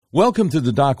Welcome to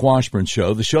the Doc Washburn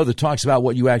Show, the show that talks about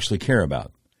what you actually care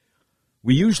about.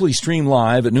 We usually stream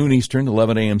live at noon Eastern,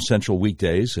 11 a.m. Central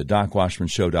weekdays at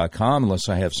DocWashburnShow.com, unless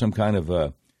I have some kind of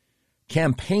a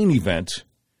campaign event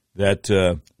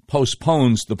that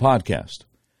postpones the podcast,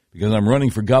 because I'm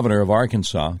running for governor of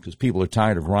Arkansas because people are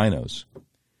tired of rhinos.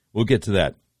 We'll get to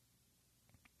that.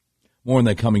 More on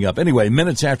that coming up. Anyway,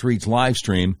 minutes after each live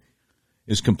stream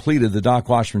is completed, the Doc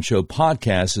Washburn Show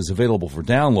podcast is available for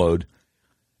download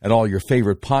at all your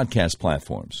favorite podcast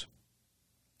platforms.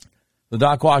 The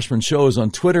Doc Washburn Show is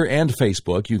on Twitter and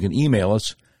Facebook. You can email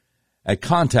us at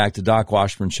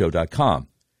contact@DocWashburnShow.com.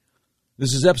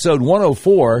 This is episode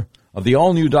 104 of the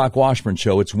all-new Doc Washburn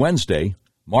Show. It's Wednesday,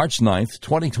 March 9th,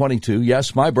 2022.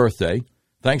 Yes, my birthday.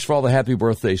 Thanks for all the happy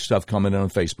birthday stuff coming in on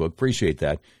Facebook. Appreciate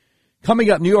that. Coming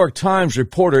up, New York Times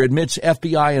reporter admits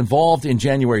FBI involved in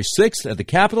January 6th at the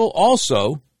Capitol.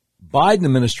 Also, Biden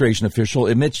administration official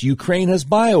admits Ukraine has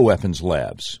bioweapons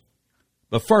labs.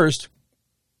 But first,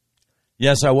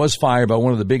 yes, I was fired by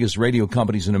one of the biggest radio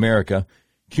companies in America,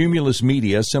 Cumulus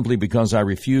Media, simply because I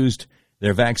refused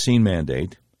their vaccine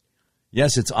mandate.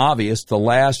 Yes, it's obvious the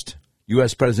last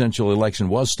U.S. presidential election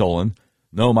was stolen.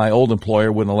 No, my old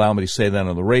employer wouldn't allow me to say that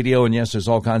on the radio. And yes, there's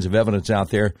all kinds of evidence out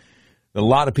there that a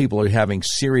lot of people are having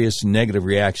serious negative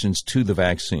reactions to the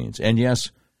vaccines. And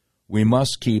yes, we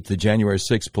must keep the January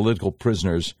 6th political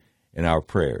prisoners in our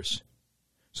prayers.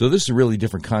 So this is a really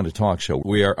different kind of talk show.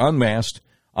 We are unmasked,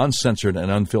 uncensored,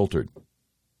 and unfiltered.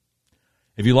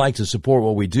 If you'd like to support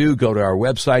what we do, go to our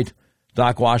website,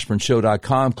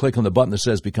 DocWashburnShow.com. Click on the button that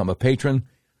says Become a Patron.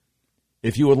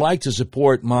 If you would like to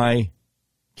support my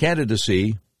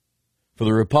candidacy for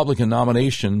the Republican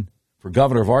nomination for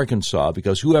governor of Arkansas,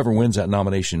 because whoever wins that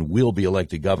nomination will be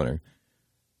elected governor.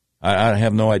 I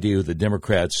have no idea who the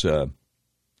Democrats'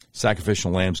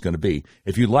 sacrificial lamb is going to be.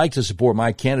 If you'd like to support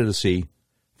my candidacy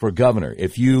for governor,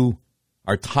 if you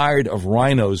are tired of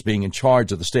rhinos being in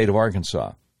charge of the state of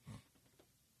Arkansas,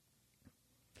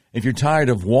 if you're tired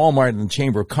of Walmart and the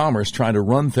Chamber of Commerce trying to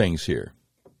run things here,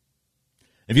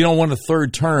 if you don't want a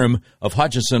third term of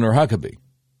Hutchinson or Huckabee,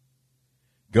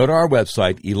 go to our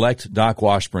website,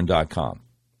 electdocwashburn.com.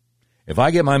 If I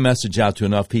get my message out to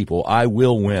enough people, I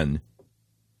will win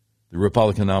the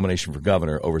Republican nomination for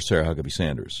governor over Sarah Huckabee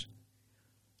Sanders.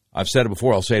 I've said it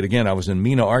before, I'll say it again. I was in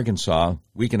Mena, Arkansas, a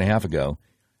week and a half ago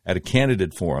at a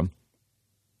candidate forum.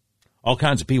 All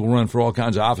kinds of people running for all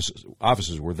kinds of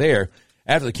offices were there.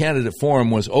 After the candidate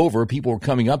forum was over, people were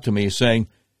coming up to me saying,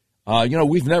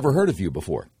 we've never heard of you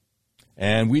before.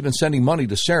 And we've been sending money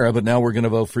to Sarah, but now we're going to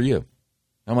vote for you.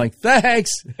 I'm like, thanks.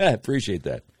 I appreciate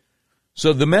that.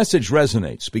 So the message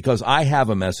resonates because I have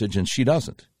a message and she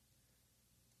doesn't.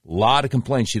 A lot of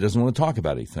complaints. She doesn't want to talk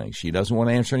about anything. She doesn't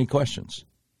want to answer any questions.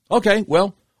 Okay,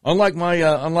 well, unlike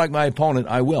my opponent,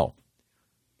 I will.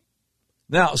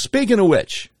 Now, speaking of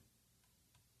which,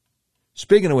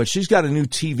 she's got a new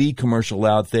TV commercial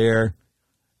out there,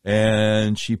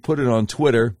 and she put it on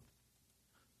Twitter,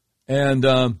 and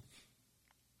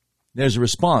there's a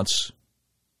response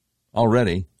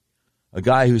already. A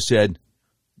guy who said,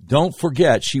 "Don't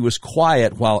forget she was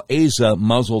quiet while Asa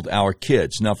muzzled our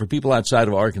kids." Now, for people outside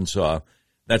of Arkansas,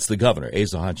 that's the governor,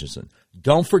 Asa Hutchinson.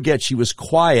 Don't forget she was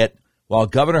quiet while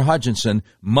Governor Hutchinson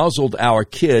muzzled our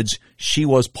kids. She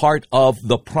was part of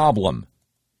the problem.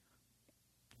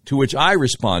 To which I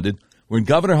responded, when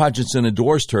Governor Hutchinson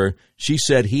endorsed her, she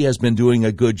said he has been doing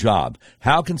a good job.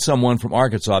 How can someone from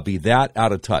Arkansas be that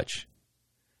out of touch?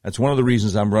 That's one of the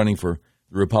reasons I'm running for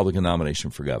the Republican nomination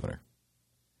for governor.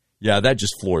 Yeah, that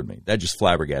just floored me. That just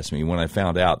flabbergasted me when I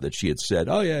found out that she had said,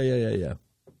 oh, yeah.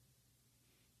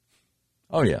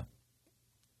 Oh, yeah.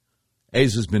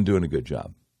 Asa's been doing a good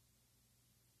job.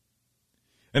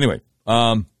 Anyway,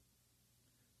 so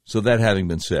that having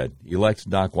been said,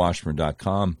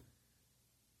 electdocwashburn.com.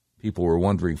 People were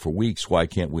wondering for weeks, why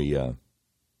can't we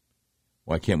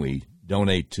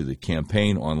donate to the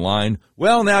campaign online?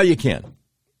 Well, now you can.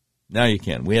 Now you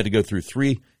can. We had to go through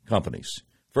 3 companies.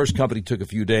 First company took a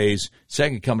few days.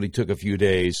 Second company took a few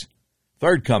days.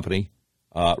 Third company,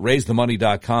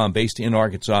 raisethemoney.com, based in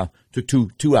Arkansas, took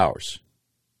 2 hours.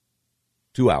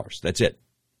 2 hours. That's it.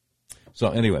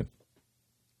 So anyway.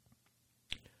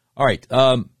 All right.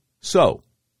 So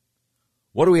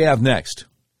what do we have next?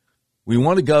 We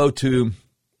want to go to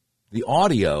the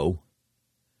audio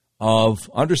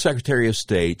of Undersecretary of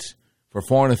State for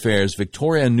Foreign Affairs,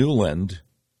 Victoria Nuland,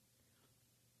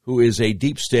 who is a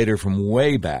deep stater from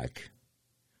way back,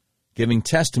 giving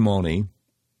testimony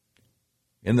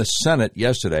in the Senate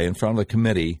yesterday in front of the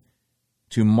committee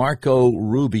to Marco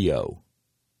Rubio.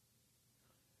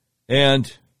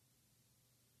 And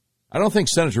I don't think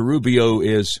Senator Rubio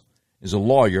is a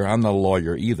lawyer. I'm not a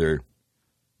lawyer either.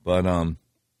 But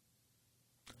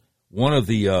one of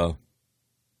the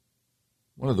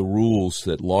rules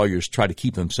that lawyers try to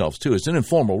keep themselves to, it's an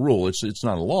informal rule. It's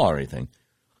not a law or anything.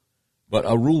 But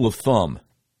a rule of thumb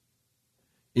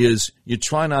is you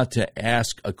try not to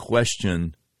ask a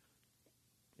question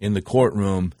in the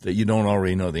courtroom that you don't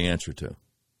already know the answer to,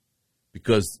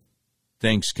 because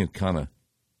things can kind of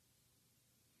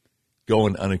go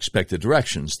in unexpected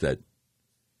directions that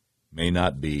may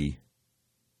not be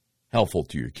helpful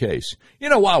to your case. You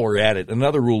know, while we're at it,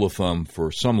 another rule of thumb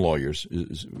for some lawyers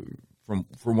is,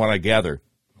 from what I gather,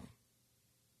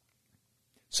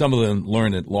 some of them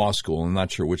learn at law school. I'm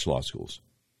not sure which law schools.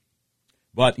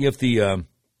 But if the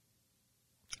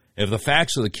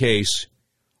facts of the case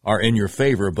are in your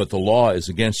favor, but the law is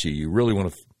against you, you really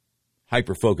want to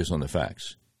hyper-focus on the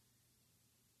facts.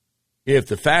 If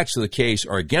the facts of the case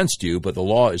are against you, but the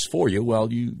law is for you,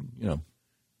 well, you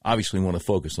obviously want to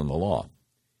focus on the law.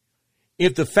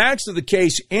 If the facts of the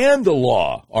case and the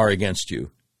law are against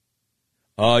you,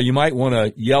 you might want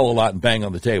to yell a lot and bang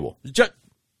on the table.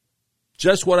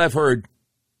 Just what I've heard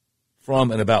from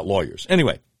and about lawyers.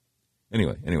 Anyway.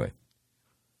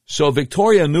 So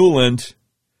Victoria Nuland,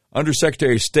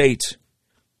 Undersecretary of State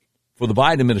for the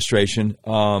Biden administration,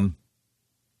 kind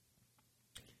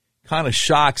of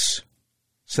shocks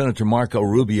Senator Marco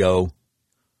Rubio,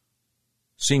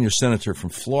 senior senator from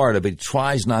Florida, but he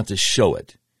tries not to show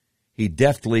it. He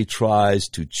deftly tries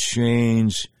to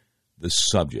change the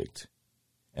subject.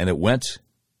 And it went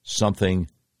something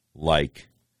like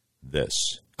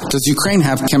this. Does Ukraine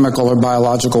have chemical or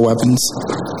biological weapons?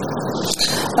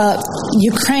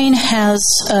 Ukraine has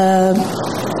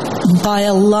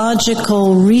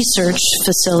biological research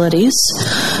facilities,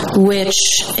 which,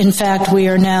 in fact, we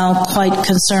are now quite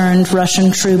concerned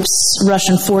Russian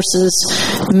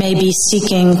forces may be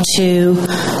seeking to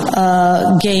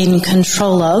gain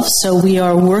control of. So we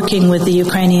are working with the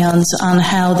Ukrainians on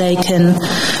how they can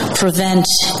prevent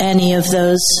any of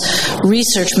those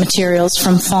research materials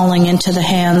from falling into the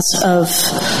hands of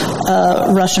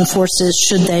Russian forces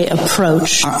should they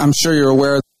approach. I'm sure you're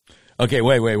aware. Okay,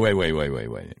 wait.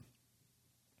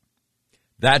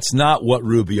 That's not what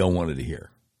Rubio wanted to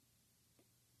hear.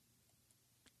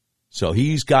 So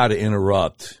he's got to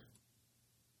interrupt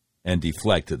and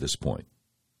deflect at this point.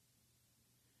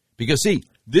 Because, see,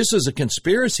 this is a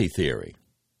conspiracy theory.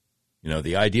 You know,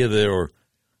 the idea that there are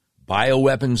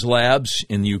bioweapons labs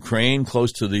in Ukraine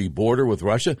close to the border with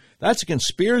Russia, that's a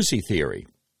conspiracy theory.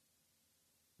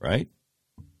 Right?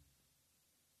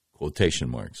 Quotation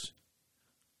marks.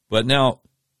 But now,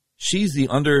 she's the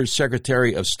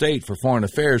Undersecretary of State for Foreign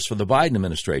Affairs for the Biden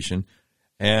administration,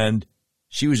 and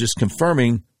she was just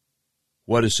confirming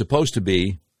what is supposed to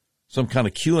be some kind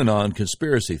of QAnon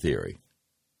conspiracy theory.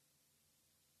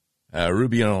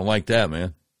 Rubio don't like that,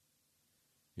 man.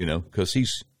 You know, because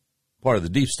he's part of the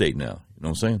deep state now. You know what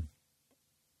I'm saying?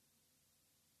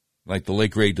 Like the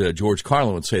late, great George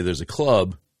Carlin would say, there's a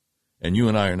club, and you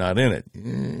and I are not in it.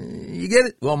 You get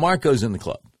it? Well, Marco's in the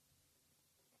club.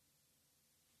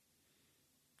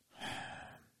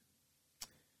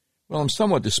 Well, I'm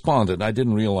somewhat despondent. I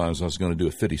didn't realize I was going to do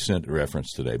a 50 Cent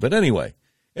reference today. But anyway,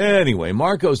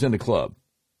 Marco's in the club.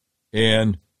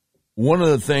 And one of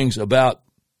the things about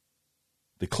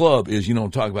the club is you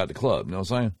don't talk about the club. You know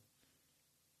what I'm saying?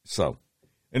 So,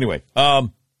 anyway,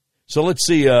 so let's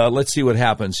see what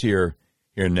happens here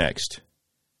next.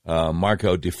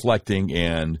 Marco deflecting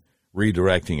and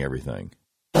redirecting everything.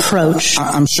 Approach.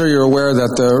 I'm sure you're aware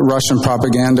that the Russian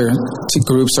propaganda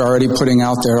groups are already putting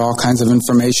out there all kinds of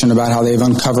information about how they've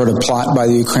uncovered a plot by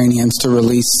the Ukrainians to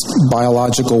release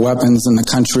biological weapons in the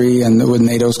country and with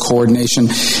NATO's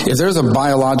coordination. If there's a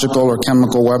biological or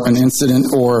chemical weapon incident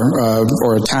or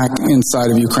attack inside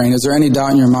of Ukraine, is there any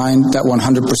doubt in your mind that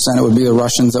 100% it would be the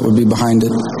Russians that would be behind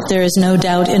it? There is no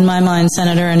doubt in my mind,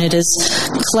 Senator, and it is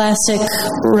classic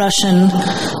Russian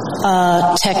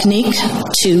technique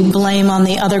to blame on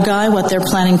the other guy what they're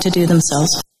planning to do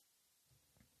themselves.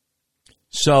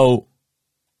 So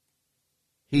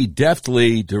he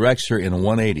deftly directs her in a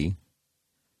 180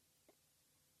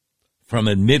 from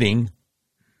admitting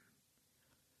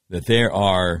that there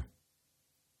are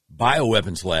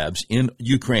bioweapons labs in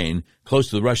Ukraine close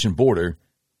to the Russian border.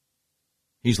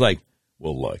 He's like,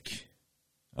 well, look,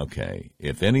 okay,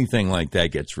 if anything like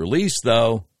that gets released,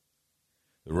 though,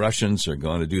 the Russians are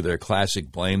going to do their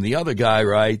classic blame the other guy,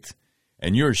 right?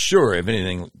 And you're sure if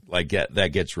anything like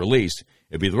that gets released,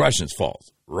 it'd be the Russians'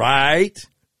 fault, right?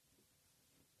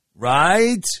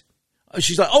 Right?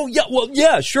 She's like, oh, yeah, well,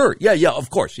 yeah, sure. Yeah, of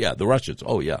course. Yeah, the Russians.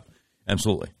 Oh, yeah,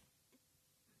 absolutely.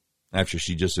 after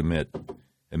she just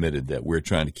admitted that we're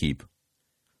trying to keep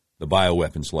the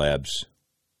bioweapons labs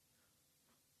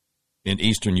in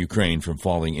eastern Ukraine from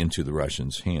falling into the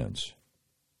Russians' hands.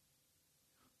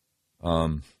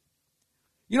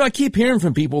 I keep hearing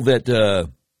from people that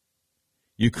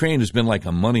Ukraine has been like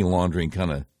a money laundering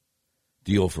kind of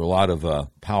deal for a lot of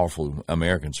powerful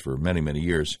Americans for many, many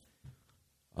years.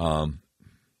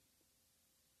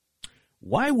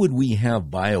 Why would we have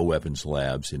bioweapons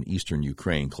labs in eastern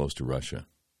Ukraine close to Russia?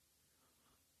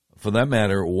 For that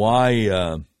matter,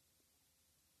 why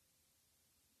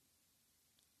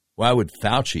would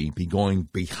Fauci be going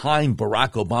behind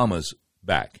Barack Obama's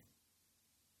back?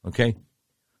 Okay?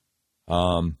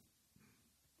 To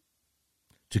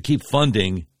keep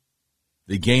funding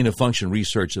the gain-of-function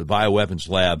research of the bioweapons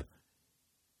lab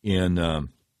in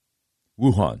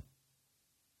Wuhan,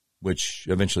 which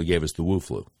eventually gave us the Wu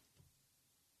flu.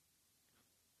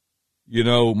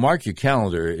 Mark your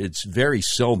calendar. It's very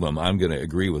seldom I'm going to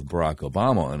agree with Barack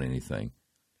Obama on anything.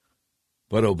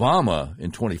 But Obama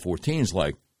in 2014 is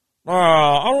like,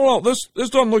 I don't know, this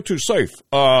doesn't look too safe.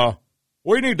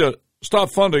 We need to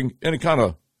stop funding any kind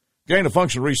of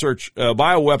gain-of-function research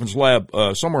bioweapons lab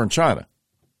somewhere in China.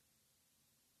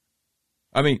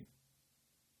 I mean,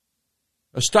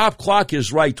 a stop clock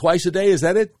is right twice a day, is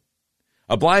that it?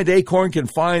 A blind acorn can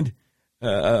find,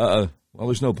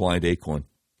 there's no blind acorn.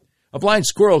 A blind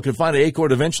squirrel can find an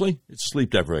acorn eventually. It's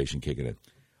sleep deprivation kicking in.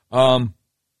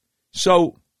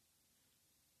 So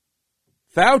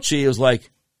Fauci is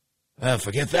like,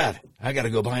 forget that. I got to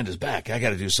go behind his back. I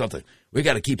got to do something. We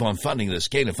got to keep on funding this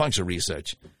gain-of-function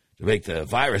research to make the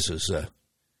viruses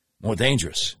more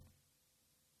dangerous.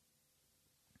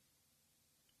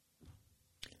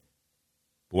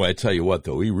 Boy, I tell you what,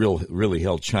 though, we really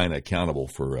held China accountable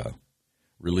for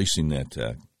releasing that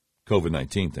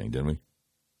COVID-19 thing, didn't we?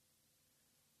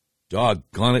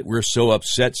 Doggone it, we're so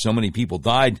upset so many people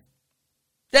died.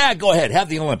 Yeah, go ahead, have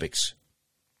the Olympics.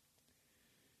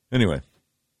 Anyway,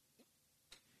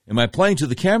 am I playing to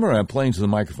the camera or am I playing to the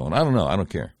microphone? I don't know. I don't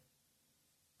care.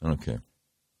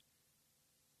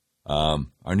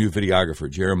 Our new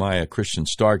videographer, Jeremiah Christian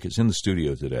Stark, is in the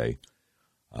studio today,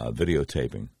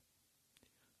 videotaping.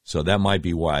 So that might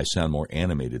be why I sound more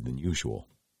animated than usual.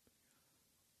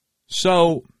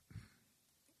 So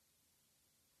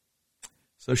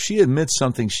she admits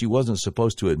something she wasn't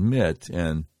supposed to admit,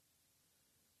 and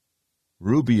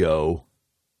Rubio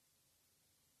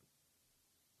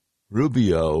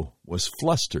was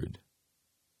flustered.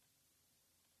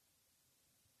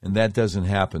 And that doesn't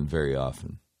happen very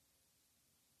often.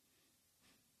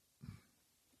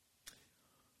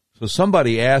 So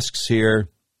somebody asks here,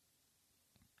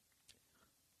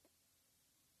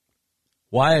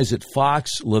 why is it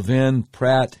Fox, Levin,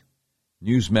 Pratt,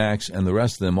 Newsmax, and the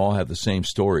rest of them all have the same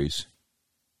stories?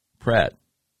 Pratt.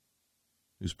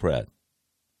 Who's Pratt?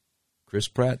 Chris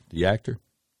Pratt, the actor?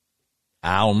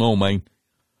 I don't know, man.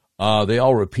 They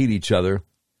all repeat each other,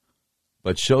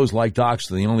 but shows like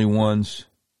Doc's are the only ones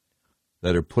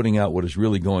that are putting out what is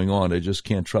really going on. I just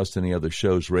can't trust any other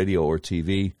shows, radio or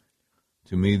TV.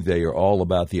 To me, they are all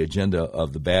about the agenda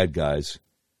of the bad guys.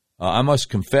 I must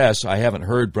confess, I haven't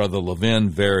heard Brother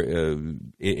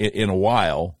Levin in a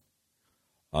while.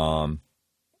 But,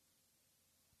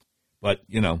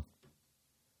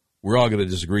 we're all going to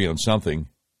disagree on something.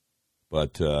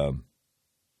 But, he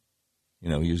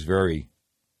was very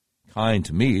kind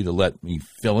to me to let me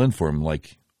fill in for him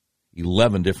like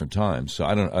 11 different times. So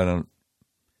I don't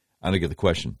get the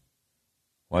question.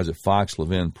 Why is it Fox,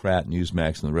 Levin, Pratt,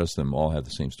 Newsmax, and the rest of them all have the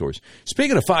same stories?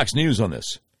 Speaking of Fox News on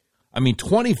this,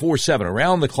 24/7,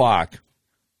 around the clock,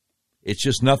 it's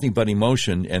just nothing but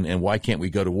emotion, and why can't we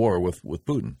go to war with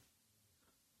Putin?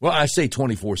 Well, I say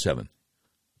 24/7.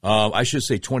 I should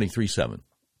say 23/7.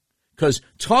 Because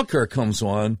Tucker comes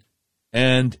on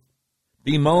and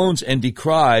bemoans and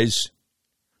decries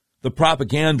the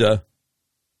propaganda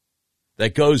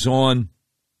that goes on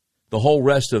the whole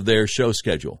rest of their show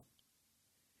schedule.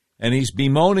 And he's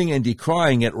bemoaning and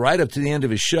decrying it right up to the end of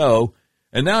his show.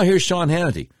 And now here's Sean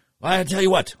Hannity. Well, I tell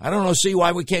you what, I don't see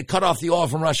why we can't cut off the oil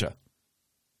from Russia.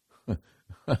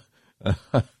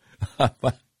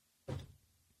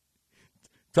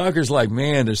 Tucker's like,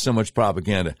 man, there's so much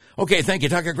propaganda. Okay, thank you,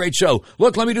 Tucker. Great show.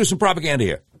 Look, let me do some propaganda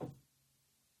here.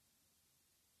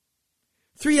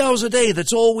 3 hours a day,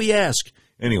 that's all we ask.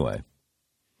 Anyway.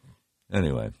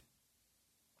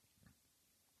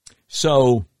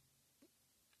 So,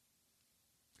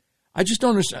 I just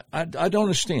don't understand. I don't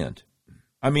understand.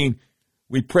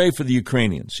 We pray for the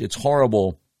Ukrainians. It's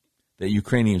horrible that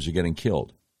Ukrainians are getting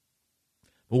killed.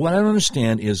 But what I don't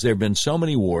understand is there have been so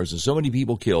many wars and so many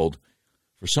people killed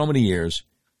for so many years,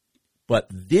 But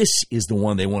this is the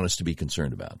one they want us to be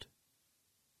concerned about.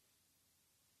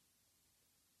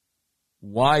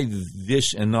 Why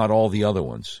this and not all the other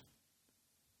ones?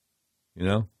 You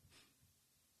know?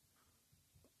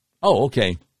 Oh,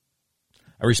 okay.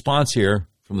 A response here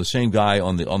from the same guy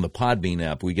on the Podbean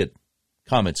app. We get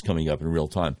comments coming up in real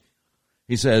time.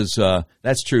 He says,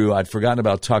 that's true. I'd forgotten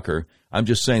about Tucker. I'm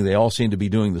just saying they all seem to be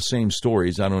doing the same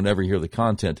stories. I don't ever hear the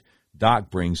content Doc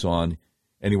brings on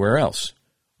anywhere else.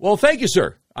 Well, thank you,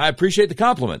 sir. I appreciate the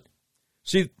compliment.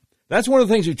 See, that's one of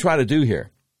the things we try to do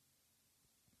here.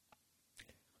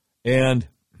 And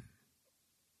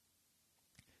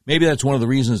maybe that's one of the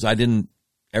reasons I didn't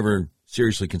ever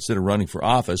seriously consider running for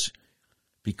office,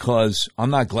 because I'm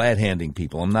not glad-handing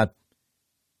people. I'm not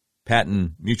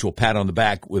patting mutual pat on the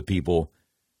back with people,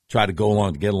 try to go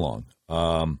along to get along.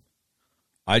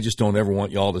 I just don't ever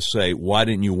want y'all to say, why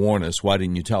didn't you warn us? Why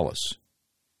didn't you tell us?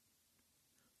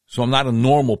 So I'm not a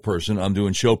normal person. I'm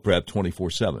doing show prep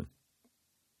 24/7. Know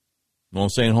what I'm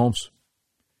saying, Holmes?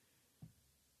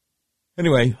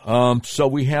 Anyway, so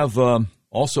we have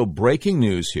also breaking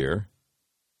news here.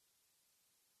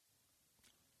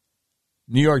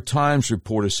 New York Times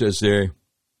reporter says there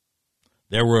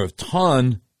were a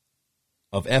ton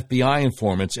of FBI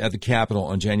informants at the Capitol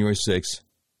on January 6th,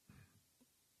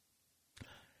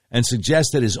 and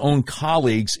suggests that his own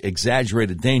colleagues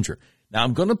exaggerated danger. Now,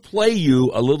 I'm going to play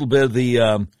you a little bit of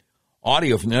the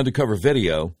audio from the undercover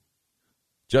video,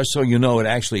 just so you know it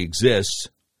actually exists.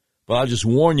 But I'll just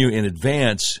warn you in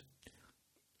advance,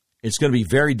 it's going to be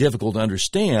very difficult to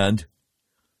understand,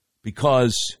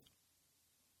 because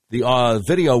the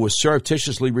video was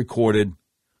surreptitiously recorded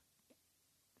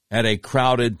at a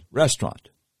crowded restaurant.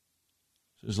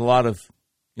 There's a lot of,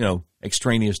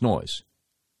 extraneous noise.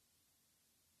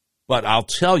 But I'll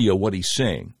tell you what he's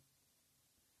saying.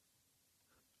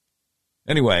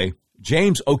 Anyway,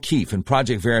 James O'Keefe and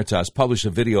Project Veritas published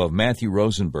a video of Matthew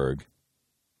Rosenberg,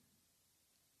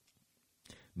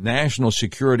 national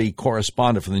security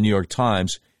correspondent for the New York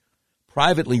Times,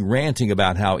 privately ranting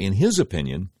about how, in his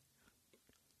opinion,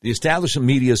 the establishment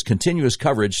media's continuous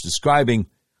coverage describing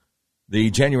the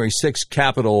January 6th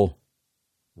Capitol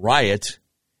riot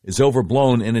is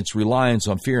overblown in its reliance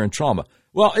on fear and trauma.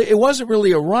 Well, it wasn't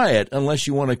really a riot unless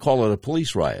you want to call it a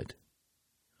police riot.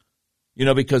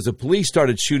 Because the police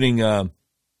started shooting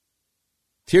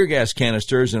tear gas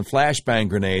canisters and flashbang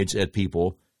grenades at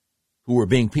people who were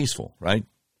being peaceful, right?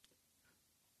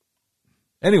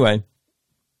 Anyway,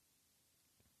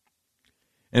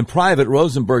 in private,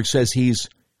 Rosenberg says he's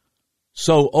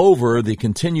so over the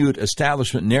continued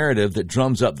establishment narrative that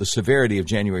drums up the severity of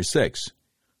January 6th.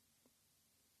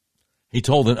 He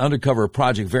told an undercover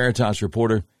Project Veritas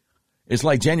reporter, it's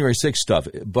like January 6th stuff,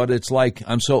 but it's like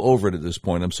I'm so over it at this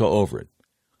point. I'm so over it.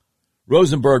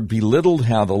 Rosenberg belittled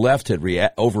how the left had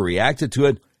overreacted to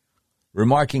it,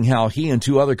 remarking how he and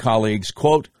two other colleagues,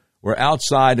 quote, were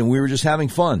outside and we were just having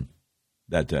fun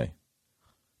that day.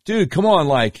 Dude, come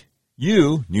on,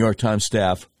 you, New York Times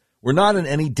staff, were not in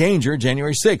any danger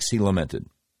January 6th, he lamented.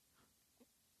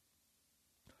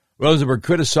 Rosenberg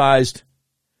criticized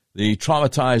the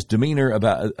traumatized demeanor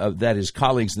that his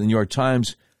colleagues in the New York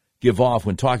Times give off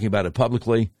when talking about it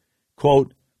publicly.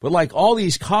 Quote, but like all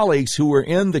these colleagues who were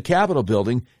in the Capitol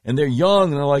building, and they're young,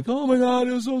 and they're like, oh my God,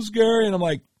 it was so scary. And I'm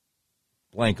like,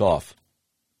 blank off.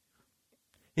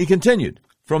 He continued,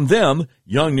 from them,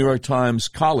 young New York Times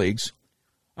colleagues,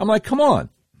 I'm like, come on.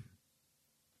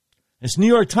 It's New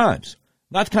York Times.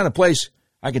 Not the kind of place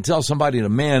I can tell somebody to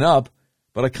man up,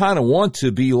 but I kind of want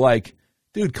to be like,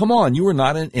 dude, come on, you were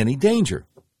not in any danger.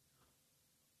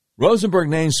 Rosenberg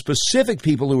named specific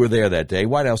people who were there that day.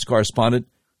 White House correspondent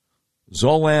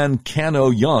Zolan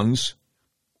Cano-Youngs,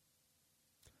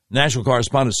 national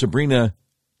correspondent Sabrina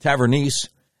Tavernise,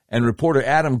 and reporter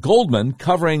Adam Goldman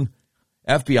covering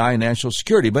FBI and national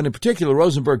security. But in particular,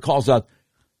 Rosenberg calls out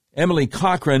Emily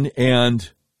Cochran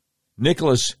and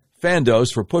Nicholas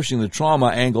Fandos for pushing the trauma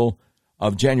angle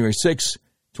of January 6,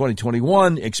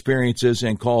 2021 experiences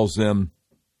and calls them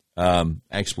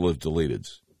expletive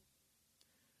deleteds.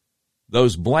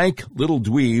 Those blank little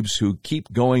dweebs who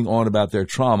keep going on about their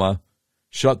trauma,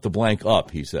 shut the blank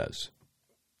up, he says.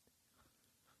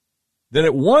 Then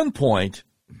at one point,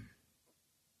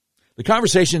 the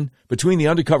conversation between the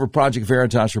undercover Project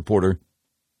Veritas reporter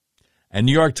and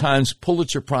New York Times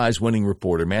Pulitzer Prize-winning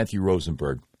reporter Matthew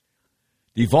Rosenberg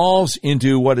devolves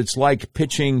into what it's like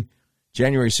pitching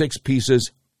January 6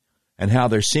 pieces and how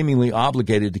they're seemingly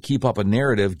obligated to keep up a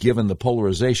narrative given the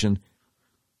polarization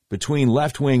between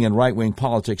left-wing and right-wing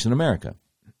politics in America.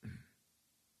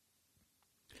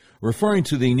 Referring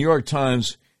to the New York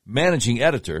Times managing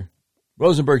editor,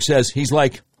 Rosenberg says he's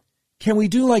like Can we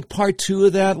do like part 2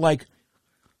 of that? Like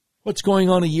what's going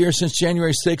on a year since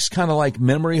January 6th, kind of like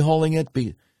memory holding it?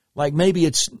 Like maybe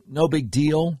it's no big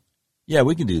deal. Yeah,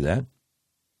 we can do that.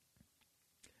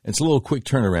 It's a little quick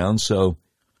turnaround, so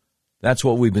that's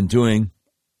what we've been doing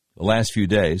the last few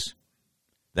days.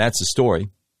 That's the story.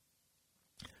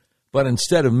 But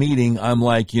instead of meeting, I'm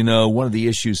like, one of the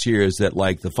issues here is that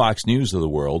like the Fox News of the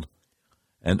world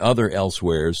and other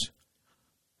elsewheres,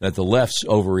 that the left's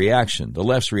overreaction, the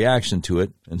left's reaction to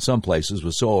it in some places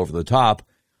was so over the top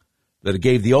that it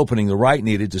gave the opening the right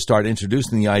needed to start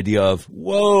introducing the idea of,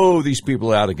 whoa, these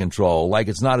people are out of control, like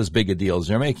it's not as big a deal as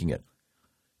they're making it.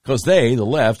 Because they, the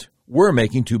left, were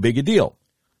making too big a deal.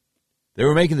 They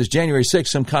were making this January 6th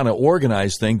some kind of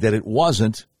organized thing that it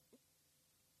wasn't.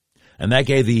 And that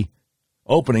gave the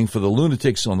opening for the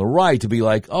lunatics on the right to be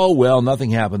like, oh, well,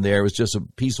 nothing happened there. It was just a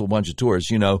peaceful bunch of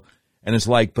tourists, And it's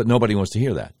like, but nobody wants to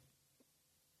hear that.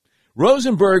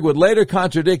 Rosenberg would later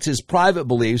contradict his private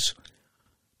beliefs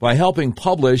by helping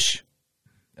publish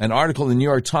an article in the New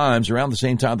York Times around the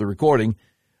same time of the recording,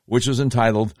 which was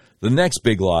entitled, The Next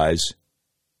Big Lies,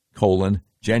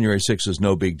 January 6th is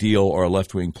no big deal or a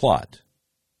left-wing plot.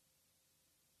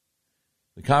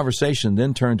 The conversation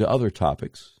then turned to other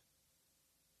topics.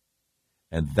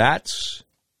 And that's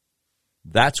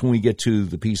when we get to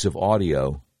the piece of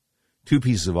audio, 2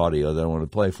 pieces of audio that I want to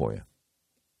play for you.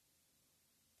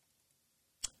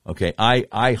 Okay,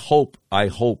 I hope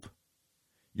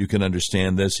you can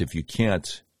understand this. If you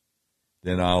can't,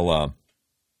 then I'll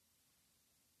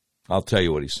tell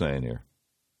you what he's saying here.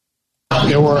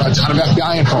 There were a ton of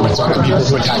FBI informants on the people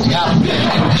who attacked the Capitol.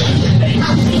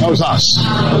 That was us,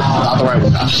 not the right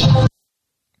with us.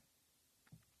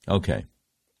 Okay.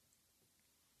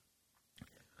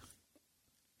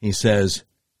 He says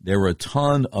there were a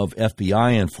ton of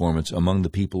FBI informants among the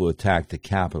people who attacked the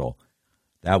Capitol.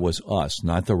 That was us,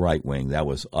 not the right wing. That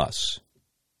was us.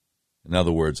 In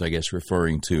other words, I guess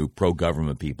referring to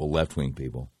pro-government people, left-wing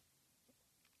people.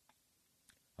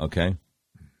 Okay?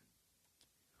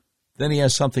 Then he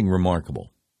has something remarkable.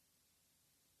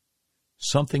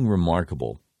 Something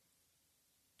remarkable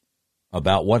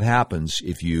about what happens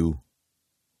if you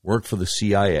work for the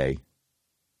CIA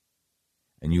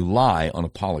and you lie on a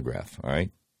polygraph, all right?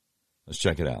 Let's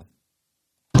check it out.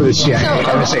 For the CIA,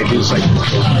 NSA, it's like,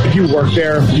 if you work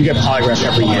there, you get polygraphs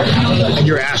every year, and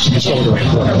you're asked if you stole the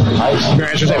report. Your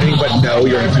answer is anything but no,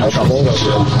 you're in trouble.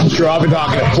 You're often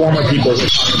talking to former people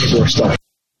who are still.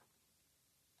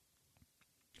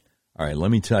 All right,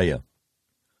 let me tell you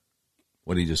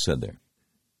what he just said there.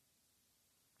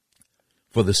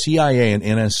 For the CIA and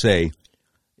NSA,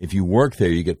 if you work there,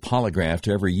 you get polygraphed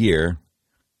every year,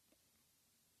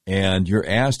 and you're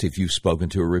asked if you've spoken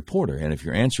to a reporter. And if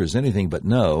your answer is anything but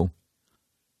no,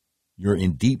 you're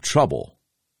in deep trouble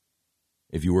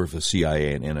if you work for the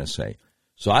CIA and NSA.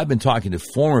 So I've been talking to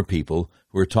former people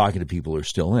who are talking to people who are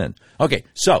still in. Okay,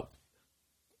 so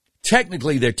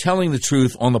technically they're telling the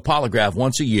truth on the polygraph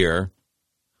once a year.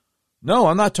 No,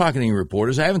 I'm not talking to any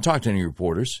reporters. I haven't talked to any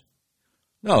reporters.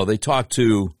 No, they talk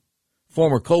to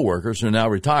former coworkers who are now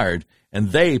retired,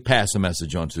 and they pass the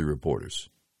message on to the reporters.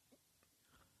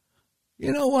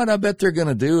 You know what I bet they're going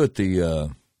to do at the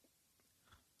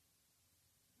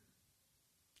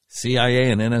CIA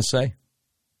and NSA?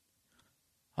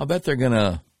 I bet they're going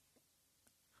to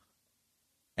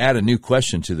add a new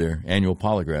question to their annual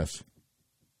polygraphs.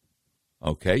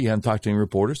 Okay, you haven't talked to any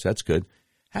reporters? That's good.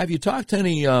 Have you talked to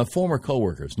any former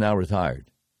coworkers, now retired,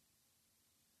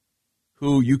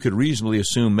 who you could reasonably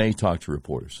assume may talk to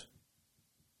reporters?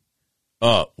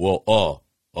 I've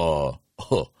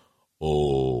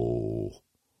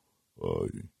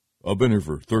been here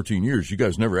for 13 years. You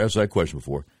guys never asked that question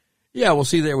before. Yeah, well,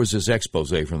 see, there was this expose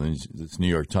from this New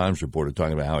York Times reporter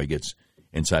talking about how he gets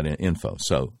inside info.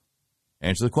 So,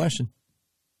 answer the question.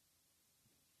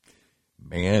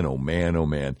 Man, oh, man, oh,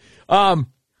 man. The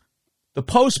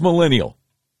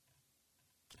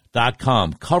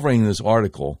postmillennial.com covering this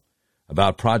article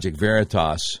about Project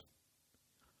Veritas,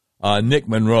 Nick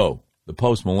Monroe, the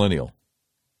postmillennial,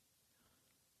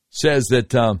 says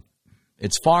that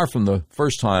it's far from the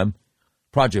first time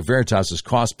Project Veritas has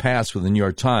crossed paths with the New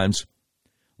York Times.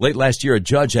 Late last year, a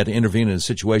judge had to intervene in a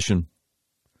situation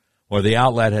where the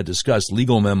outlet had discussed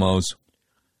legal memos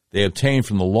they obtained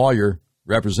from the lawyer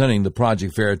representing the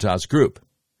Project Veritas group.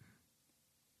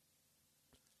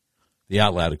 The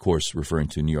outlet, of course, referring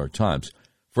to New York Times.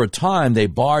 For a time, they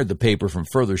barred the paper from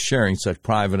further sharing such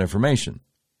private information.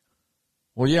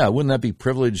 Well, yeah, wouldn't that be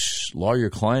privileged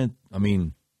lawyer-client,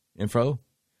 info?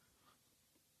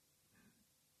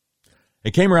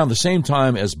 It came around the same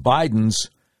time as Biden's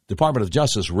Department of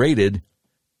Justice raided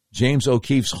James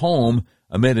O'Keefe's home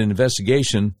amid an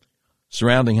investigation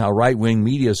surrounding how right-wing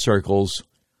media circles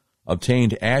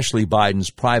obtained Ashley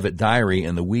Biden's private diary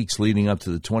in the weeks leading up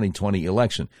to the 2020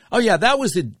 election. Oh, yeah, that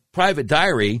was the private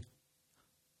diary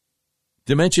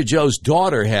Dementia Joe's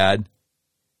daughter had,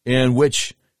 in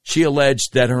which she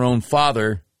alleged that her own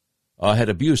father had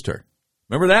abused her.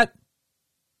 Remember that?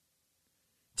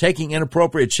 Taking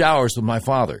inappropriate showers with my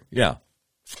father. Yeah.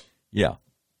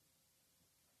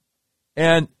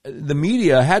 And the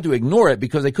media had to ignore it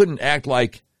because they couldn't act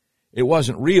like it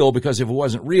wasn't real, because if it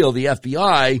wasn't real, the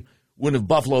FBI wouldn't have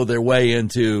buffaloed their way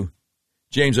into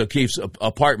James O'Keefe's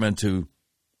apartment to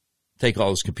take all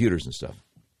his computers and stuff.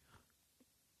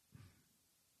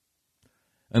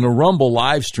 In a Rumble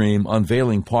live stream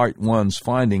unveiling Part 1's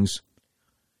findings,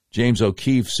 James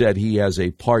O'Keefe said he has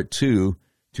a Part 2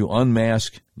 to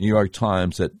unmask New York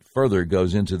Times that further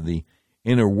goes into the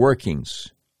inner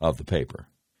workings of the paper.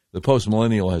 The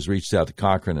Post-Millennial has reached out to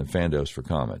Cochran and Fandos for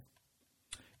comment.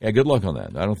 Yeah, good luck on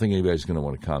that. I don't think anybody's going to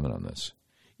want to comment on this.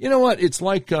 You know what? It's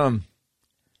like, it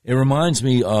reminds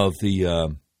me of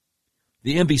the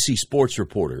NBC sports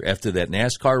reporter after that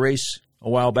NASCAR race a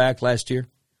while back last year,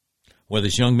 where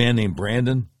this young man named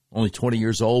Brandon, only 20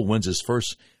 years old, wins his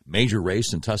first major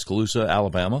race in Tuscaloosa,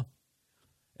 Alabama.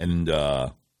 And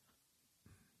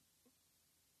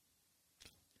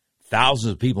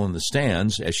thousands of people in the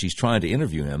stands, as she's trying to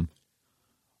interview him,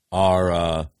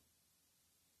 are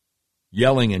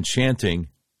yelling and chanting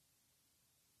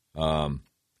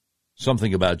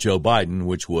something about Joe Biden,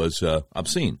 which was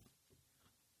obscene.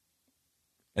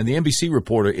 And the NBC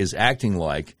reporter is acting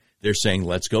like they're saying,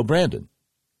 "Let's go, Brandon."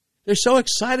 They're so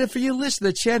excited for you. Listen,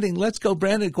 they're chanting, "Let's go,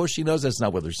 Brandon." Of course, she knows that's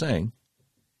not what they're saying.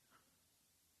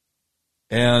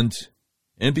 And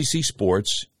NBC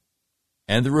Sports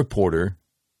and the reporter,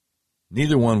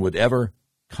 neither one would ever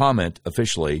comment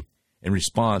officially in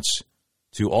response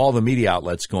to all the media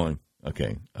outlets going,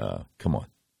 "Okay, come on.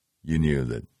 You knew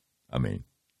that. I mean,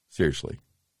 seriously.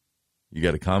 You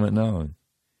got a comment now?" And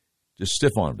just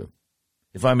stiff-armed him.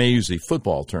 If I may use the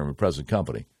football term of present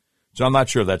company. So I'm not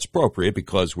sure that's appropriate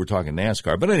because we're talking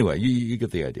NASCAR. But anyway, you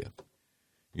get the idea.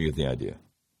 You get the idea.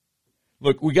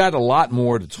 Look, we got a lot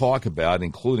more to talk about,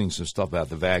 including some stuff about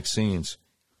the vaccines.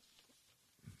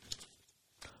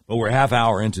 But we're a half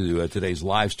hour into today's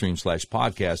live stream /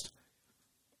 podcast.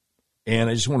 And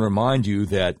I just want to remind you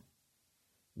that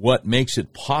what makes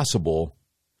it possible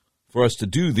for us to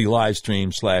do the live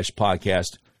stream /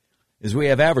 podcast is we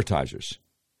have advertisers.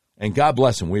 And God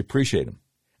bless them. We appreciate them.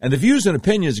 And the views and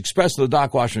opinions expressed on the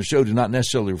Doc Washington Show do not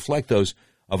necessarily reflect those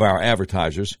of our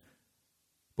advertisers,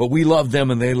 but we love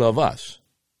them and they love us.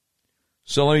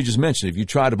 So let me just mention, if you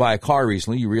tried to buy a car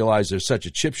recently, you realize there's such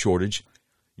a chip shortage,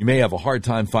 you may have a hard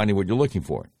time finding what you're looking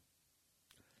for.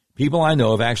 People I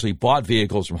know have actually bought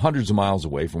vehicles from hundreds of miles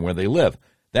away from where they live.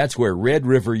 That's where Red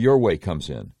River Your Way comes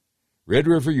in. Red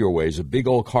River Your Way is a big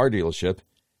old car dealership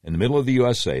in the middle of the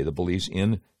USA that believes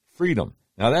in freedom.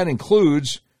 Now, that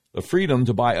includes the freedom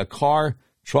to buy a car,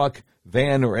 truck,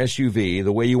 van, or SUV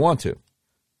the way you want to.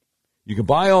 You can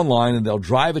buy online and they'll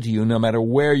drive it to you no matter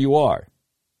where you are.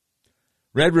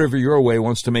 Red River Your Way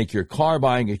wants to make your car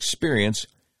buying experience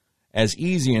as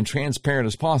easy and transparent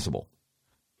as possible.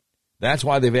 That's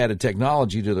why they've added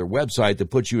technology to their website that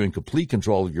puts you in complete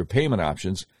control of your payment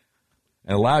options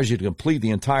and allows you to complete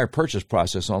the entire purchase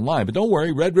process online. But don't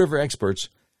worry, Red River experts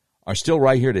are still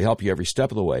right here to help you every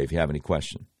step of the way if you have any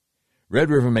question. Red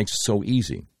River makes it so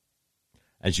easy.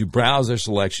 As you browse their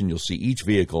selection, you'll see each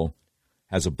vehicle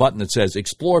has a button that says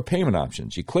Explore Payment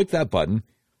Options. You click that button,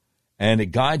 and it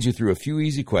guides you through a few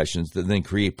easy questions that then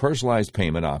create personalized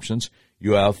payment options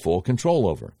you have full control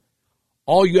over.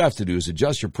 All you have to do is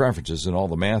adjust your preferences, and all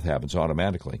the math happens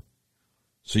automatically.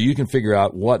 So you can figure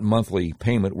out what monthly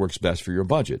payment works best for your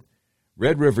budget.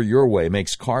 Red River Your Way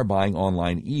makes car buying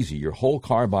online easy. Your whole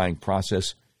car buying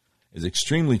process is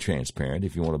extremely transparent.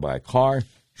 If you want to buy a car,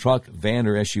 truck, van,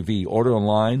 or SUV, order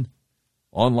online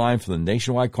from the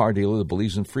nationwide car dealer that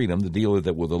believes in freedom, the dealer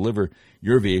that will deliver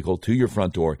your vehicle to your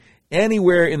front door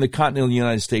anywhere in the continental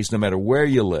United States, no matter where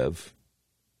you live.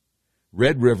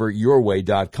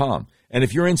 RedRiverYourWay.com. And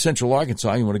if you're in Central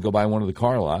Arkansas, you want to go buy one of the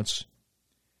car lots,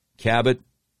 Cabot,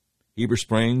 Heber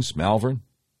Springs, Malvern,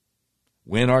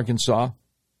 Wynne, Arkansas,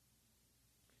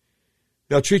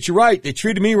 they'll treat you right. They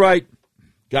treated me right.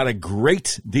 Got a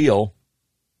great deal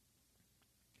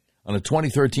on a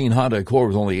 2013 Honda Accord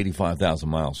with only 85,000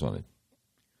 miles on it.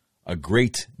 A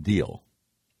great deal.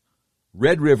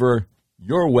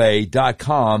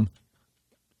 RedRiverYourWay.com.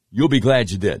 You'll be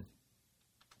glad you did.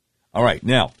 All right,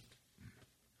 now,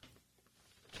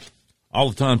 all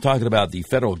the time talking about the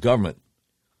federal government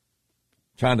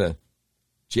trying to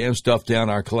jam stuff down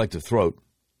our collective throat.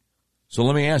 So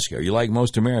let me ask you, are you like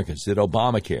most Americans? Did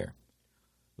Obamacare,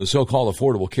 the so-called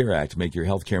Affordable Care Act, make your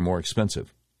health care more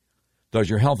expensive? Does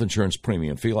your health insurance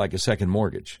premium feel like a second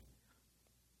mortgage?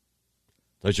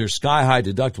 Does your sky-high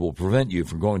deductible prevent you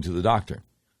from going to the doctor?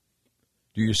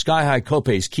 Do your sky-high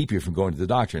copays keep you from going to the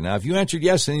doctor? Now, if you answered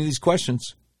yes to any of these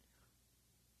questions,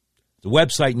 the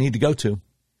website you need to go to.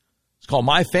 It's called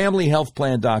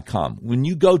myfamilyhealthplan.com. When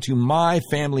you go to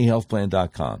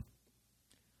myfamilyhealthplan.com,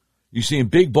 you see in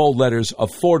big, bold letters,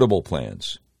 affordable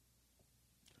plans.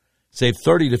 Save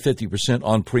 30 to 50%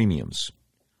 on premiums.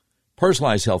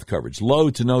 Personalized health coverage, low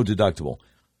to no deductible,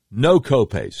 no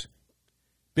copays.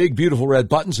 Big, beautiful red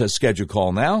button says Schedule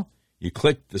Call Now. You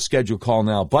click the Schedule Call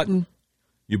Now button.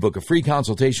 You book a free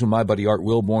consultation with my buddy Art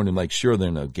Wilborn to make sure there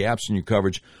are no gaps in your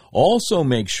coverage. Also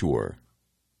make sure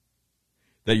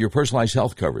that your personalized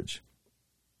health coverage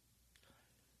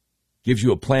gives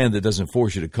you a plan that doesn't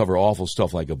force you to cover awful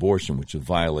stuff like abortion, which would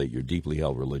violate your deeply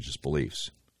held religious beliefs.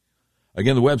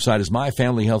 Again, the website is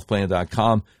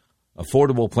myfamilyhealthplan.com.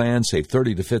 Affordable plans, save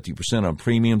 30 to 50% on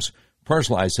premiums,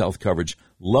 personalized health coverage,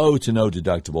 low to no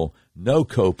deductible, no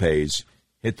copays.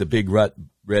 Hit the big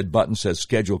red button, says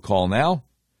Schedule Call Now.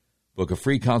 Book a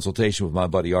free consultation with my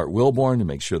buddy Art Wilborn to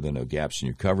make sure there are no gaps in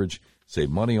your coverage. Save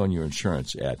money on your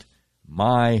insurance at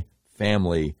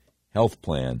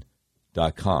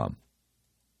myfamilyhealthplan.com.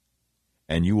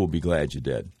 And you will be glad you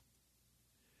did.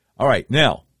 All right,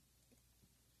 now,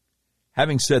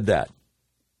 having said that,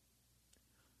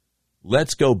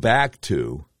 let's go back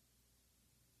to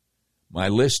my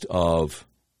list of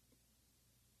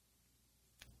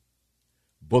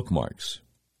bookmarks.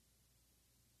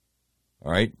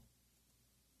 All right?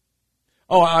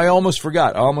 Oh, I almost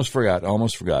forgot.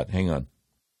 Hang on.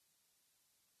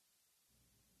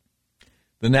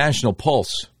 The National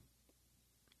Pulse.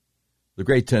 The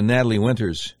great Natalie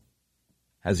Winters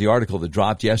has the article that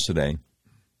dropped yesterday.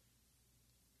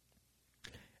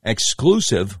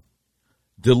 Exclusive.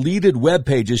 Deleted web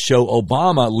pages show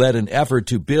Obama led an effort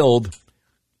to build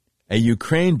a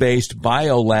Ukraine-based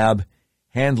biolab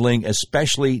handling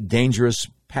especially dangerous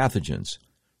pathogens.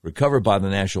 Recovered by the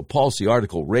National Pulse, the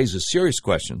article raises serious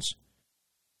questions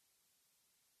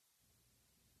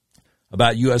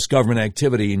about U.S. government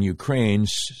activity in Ukraine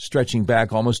stretching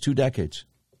back almost 2 decades.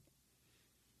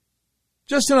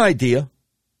 Just an idea.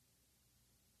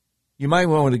 You might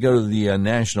want to go to the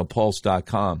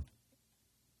nationalpulse.com.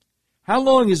 How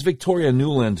long has Victoria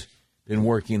Nuland been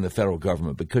working in the federal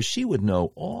government? Because she would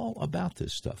know all about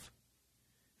this stuff.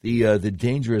 The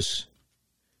dangerous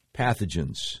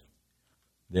pathogens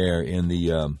there in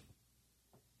the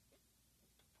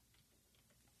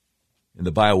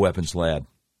bioweapons lab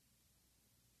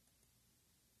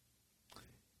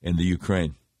in the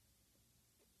Ukraine.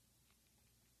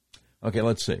 Okay,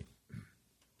 let's see.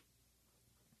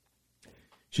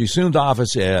 She assumed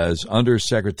office as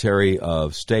Undersecretary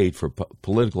of State for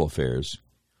Political Affairs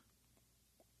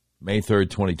May 3rd,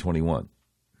 2021.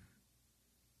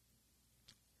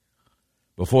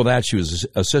 Before that, she was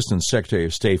Assistant Secretary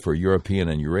of State for European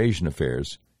and Eurasian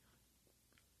Affairs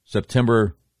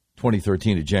September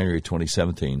 2013 to January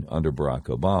 2017 under Barack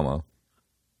Obama.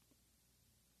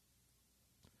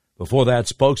 Before that,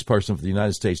 spokesperson for the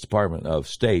United States Department of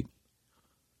State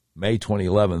May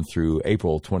 2011 through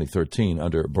April 2013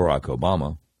 under Barack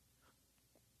Obama.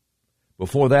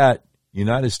 Before that,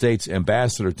 United States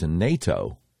Ambassador to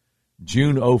NATO,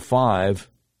 June 05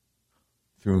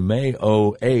 through May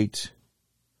 08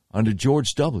 under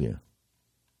George W.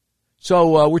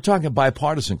 So we're talking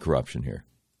bipartisan corruption here.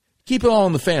 Keep it all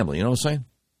in the family, you know what I'm saying?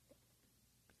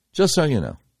 Just so you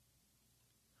know.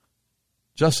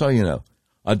 Just so you know.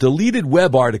 A deleted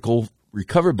web article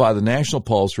recovered by the National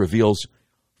Pulse reveals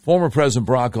former President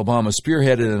Barack Obama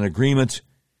spearheaded an agreement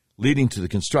leading to the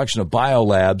construction of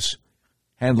biolabs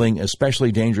handling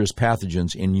especially dangerous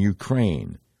pathogens in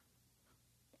Ukraine.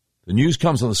 The news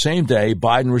comes on the same day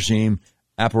Biden regime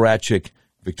apparatchik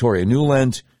Victoria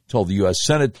Nuland told the U.S.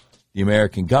 Senate the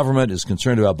American government is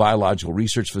concerned about biological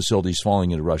research facilities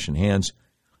falling into Russian hands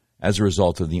as a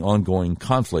result of the ongoing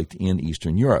conflict in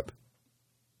Eastern Europe.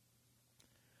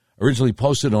 Originally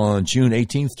posted on June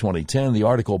 18, 2010, the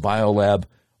article Biolab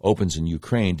Opens in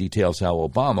Ukraine details how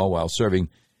Obama, while serving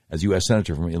as U.S.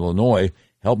 Senator from Illinois,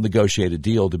 helped negotiate a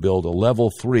deal to build a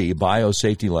Level 3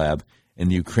 biosafety lab in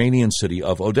the Ukrainian city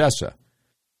of Odessa.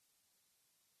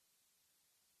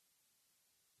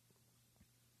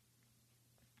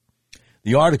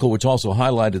 The article, which also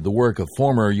highlighted the work of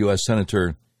former U.S.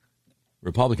 Senator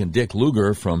Republican Dick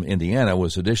Lugar from Indiana,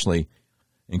 was additionally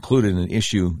included in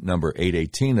issue number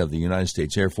 818 of the United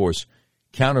States Air Force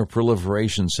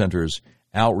Counterproliferation Center's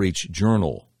Outreach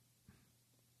Journal.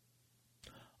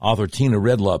 Author Tina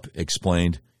Redlup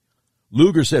explained,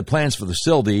 Lugar said plans for the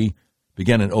facility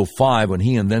began in 2005 when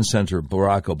he and then-Senator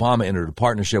Barack Obama entered a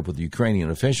partnership with Ukrainian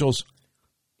officials.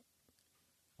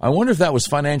 I wonder if that was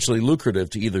financially lucrative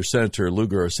to either Senator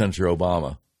Lugar or Senator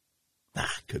Obama.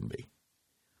 Couldn't be.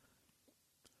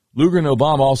 Lugar and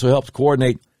Obama also helped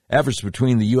coordinate efforts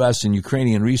between the U.S. and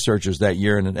Ukrainian researchers that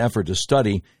year in an effort to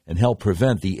study and help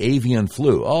prevent the avian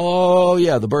flu. Oh,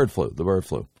 yeah, the bird flu.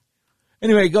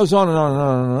 Anyway, it goes on and on and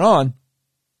on and on.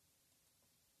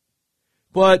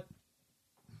 But,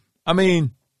 I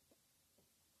mean,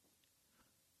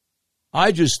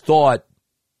 I just thought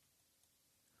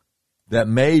that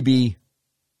maybe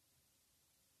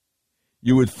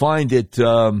you would find it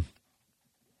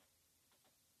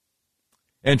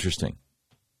interesting.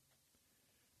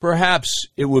 Perhaps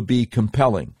it would be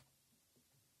compelling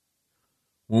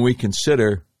when we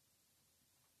consider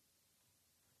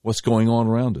what's going on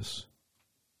around us.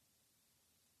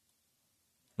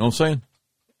 Know what I'm saying?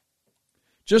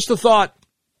 Just a thought.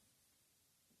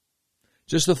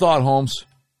 Just a thought, Holmes.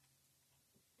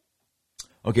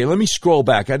 Okay, let me scroll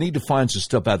back. I need to find some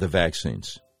stuff about the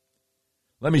vaccines.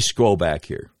 Let me scroll back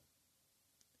here.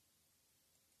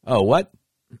 Oh, what?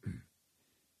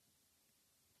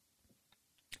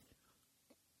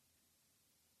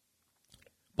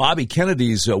 Bobby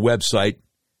Kennedy's website,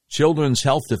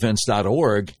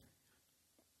 childrenshealthdefense.org,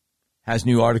 has a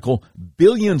new article,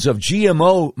 billions of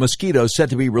GMO mosquitoes set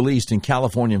to be released in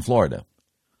California and Florida.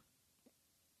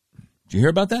 Did you hear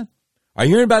about that? Are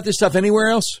you hearing about this stuff anywhere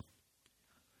else?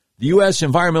 The U.S.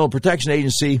 Environmental Protection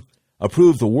Agency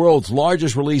approved the world's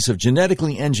largest release of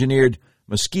genetically engineered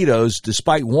mosquitoes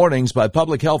despite warnings by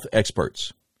public health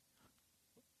experts.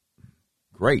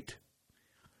 Great.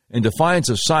 In defiance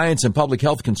of science and public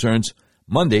health concerns,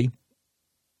 Monday,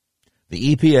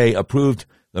 the EPA approved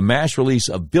the mass release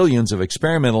of billions of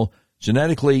experimental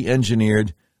genetically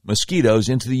engineered mosquitoes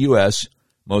into the U.S.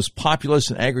 most populous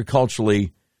and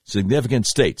agriculturally significant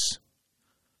states.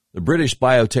 The British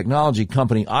biotechnology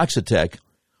company Oxitec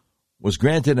was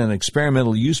granted an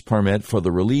experimental use permit for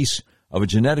the release of a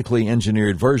genetically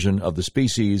engineered version of the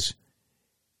species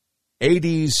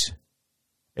Aedes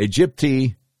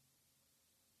aegypti,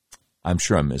 I'm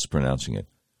sure I'm mispronouncing it,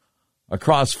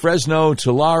 across Fresno,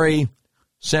 Tulare,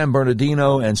 San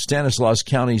Bernardino, and Stanislaus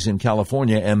counties in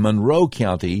California and Monroe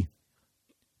County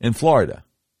in Florida.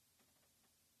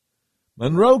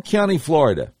 Monroe County,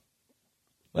 Florida.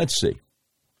 Let's see.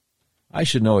 I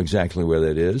should know exactly where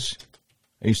that is.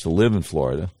 I used to live in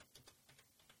Florida.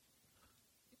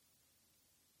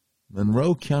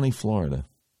 Monroe County, Florida.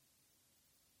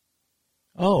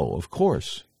 Oh, of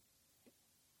course.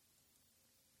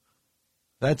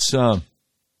 That's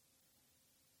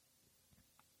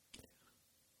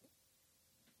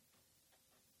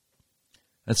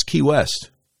Key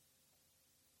West.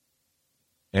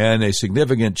 And a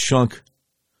significant chunk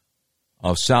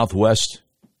of southwest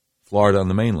Florida on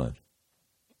the mainland.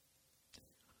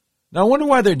 Now, I wonder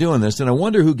why they're doing this, and I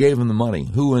wonder who gave them the money.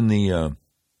 Who in the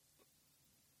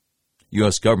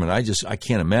U.S. government? I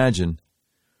can't imagine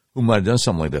who might have done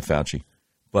something like that, Fauci.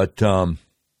 But,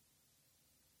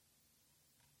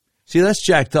 see, that's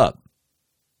jacked up.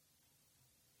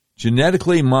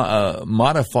 Genetically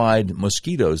modified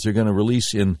mosquitoes they're going to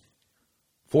release in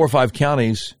 4 or 5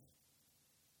 counties.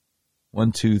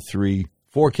 1, 2, 3,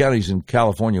 4 counties in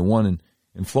California, 1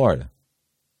 in Florida.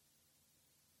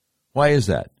 Why is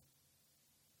that?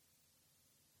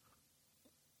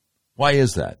 Why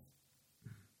is that?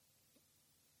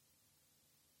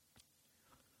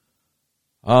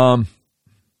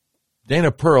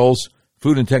 Dana Pearls,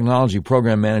 Food and Technology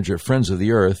Program Manager at Friends of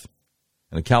the Earth,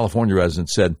 and a California resident,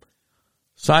 said,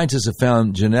 scientists have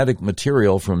found genetic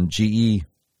material from GE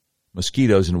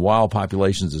mosquitoes in wild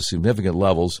populations at significant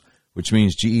levels, which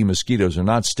means GE mosquitoes are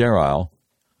not sterile.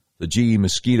 The GE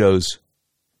mosquitoes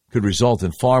could result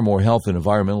in far more health and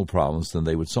environmental problems than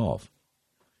they would solve.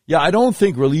 Yeah, I don't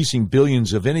think releasing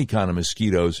billions of any kind of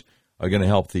mosquitoes are going to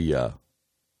help the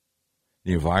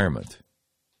environment.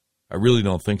 I really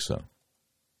don't think so.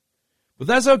 But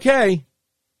that's okay.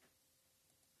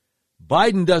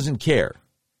 Biden doesn't care.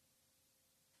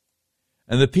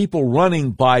 And the people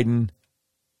running Biden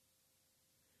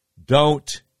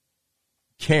don't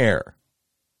care.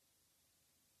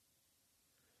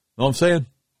 Know what I'm saying?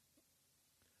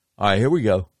 All right, here we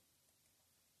go.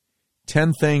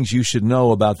 10 things you should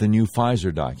know about the new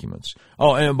Pfizer documents.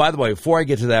 Oh, and by the way, before I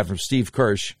get to that from Steve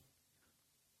Kirsch,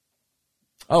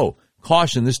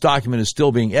 caution, this document is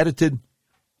still being edited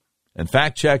and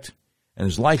fact-checked, and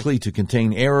is likely to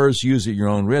contain errors. Use at your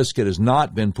own risk. It has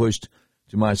not been pushed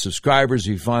to my subscribers.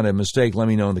 If you find a mistake, let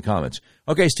me know in the comments.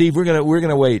 Okay, Steve, we're gonna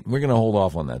wait. We're gonna hold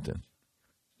off on that then.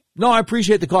 No, I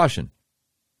appreciate the caution.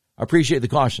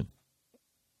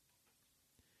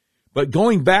 But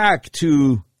going back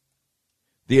to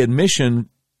the admission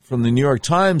from the New York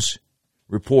Times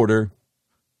reporter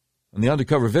on the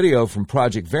undercover video from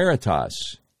Project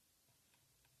Veritas,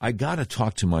 I got to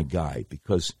talk to my guy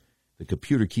because the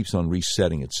computer keeps on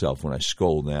resetting itself when I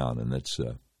scroll down, and that's,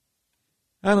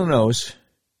 I don't know,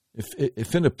 it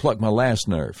finna pluck my last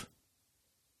nerve.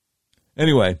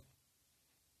 Anyway,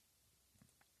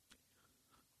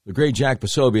 the great Jack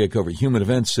Posobiec over at Human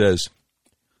Events says,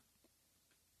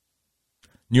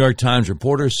 New York Times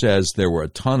reporter says there were a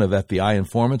ton of FBI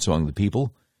informants among the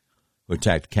people who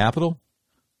attacked the Capitol.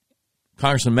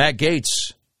 Congressman Matt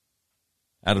Gaetz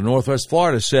out of Northwest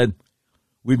Florida said,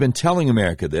 we've been telling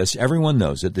America this. Everyone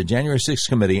knows it. The January 6th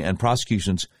committee and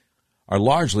prosecutions are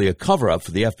largely a cover-up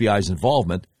for the FBI's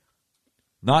involvement,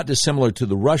 not dissimilar to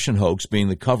the Russian hoax being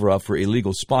the cover-up for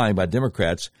illegal spying by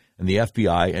Democrats and the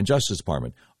FBI and Justice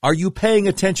Department. Are you paying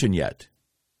attention yet?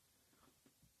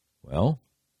 Well,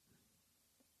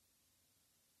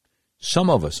 some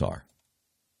of us are.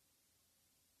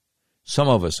 Some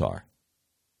of us are.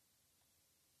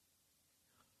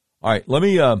 All right, let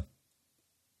me go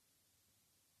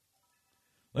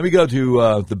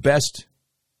to the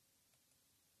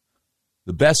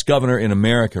best governor in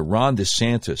America, Ron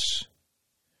DeSantis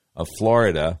of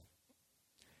Florida.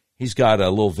 He's got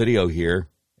a little video here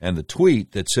and the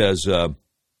tweet that says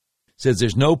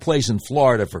there's no place in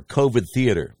Florida for COVID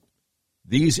theater.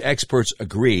 These experts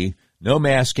agree. No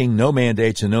masking, no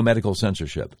mandates, and no medical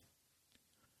censorship.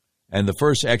 And the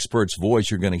first expert's voice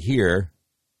you're going to hear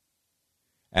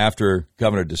after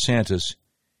Governor DeSantis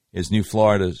is new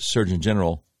Florida Surgeon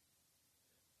General,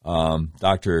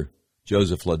 Dr.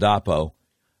 Joseph Ladapo,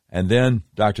 and then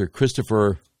Dr.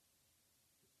 Christopher,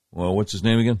 well, what's his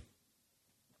name again?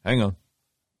 Hang on.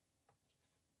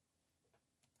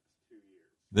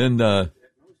 Then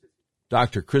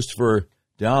Dr. Christopher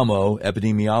D'Amo,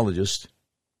 epidemiologist.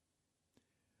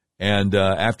 And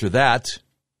after that,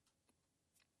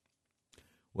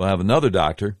 we'll have another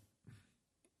doctor,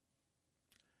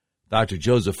 Dr.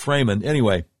 Joseph Freeman.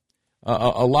 Anyway,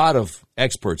 a lot of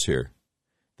experts here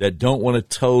that don't want to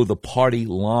toe the party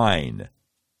line,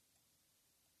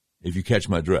 if you catch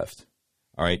my drift.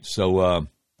 All right, so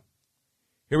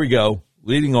here we go.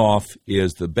 Leading off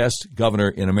is the best governor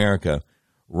in America,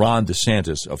 Ron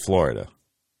DeSantis of Florida.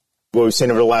 What we've seen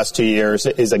over the last 2 years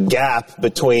is a gap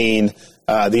between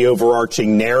the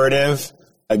overarching narrative,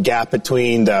 a gap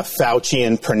between the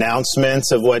Faucian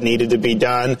pronouncements of what needed to be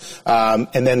done,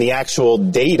 and then the actual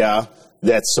data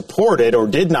that supported or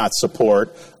did not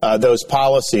support those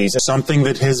policies. Something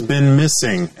that has been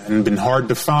missing and been hard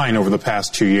to find over the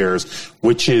past 2 years,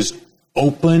 which is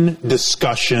open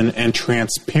discussion and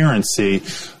transparency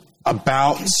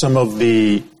about some of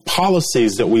the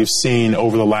policies that we've seen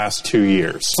over the last 2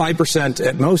 years. 5%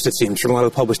 at most, it seems, from a lot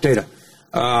of the published data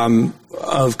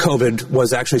of COVID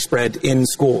was actually spread in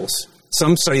schools.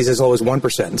 Some studies as low as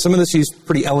 1%. And some of this used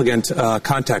pretty elegant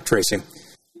contact tracing.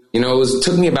 You know, it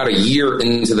took me about a year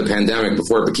into the pandemic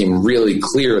before it became really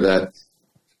clear that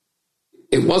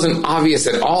it wasn't obvious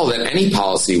at all that any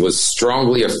policy was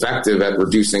strongly effective at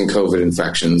reducing COVID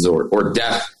infections or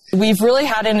death. We've really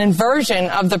had an inversion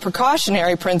of the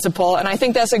precautionary principle, and I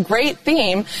think that's a great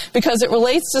theme because it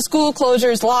relates to school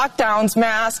closures, lockdowns,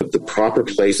 masks. The proper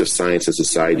place of science and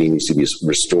society needs to be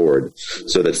restored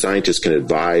so that scientists can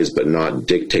advise but not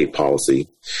dictate policy.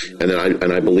 And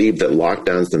I believe that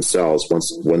lockdowns themselves,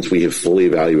 once we have fully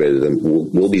evaluated them,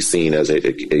 will be seen as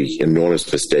a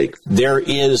enormous mistake. There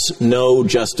is no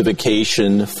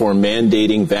justification for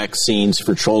mandating vaccines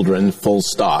for children, full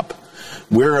stop.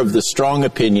 We're of the strong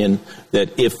opinion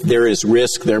that if there is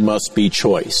risk, there must be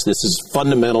choice. This is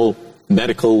fundamental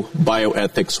medical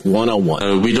bioethics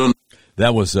 101. We don't.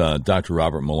 That was Dr.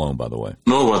 Robert Malone, by the way.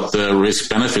 Know what the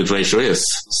risk-benefit ratio is.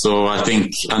 So I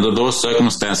think under those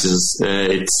circumstances,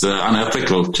 it's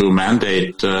unethical to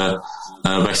mandate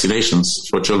vaccinations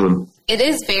for children. It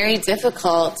is very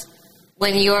difficult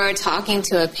when you're talking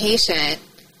to a patient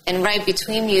and right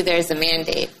between you there's a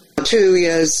mandate. 2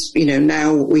 years,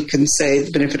 now we can say, the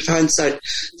benefit of hindsight,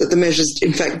 that the measures,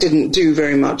 in fact, didn't do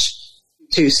very much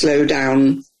to slow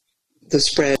down the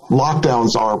spread.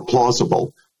 Lockdowns are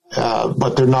plausible,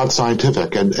 but they're not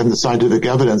scientific. And the scientific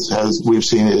evidence, as we've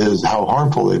seen, is how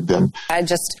harmful they've been.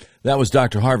 That was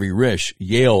Dr. Harvey Risch,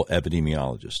 Yale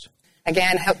epidemiologist.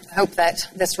 Again, hope that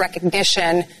this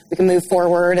recognition, we can move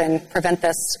forward and prevent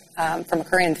this from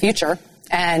occurring in the future.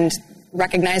 And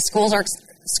recognize schools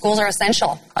are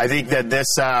essential. I think that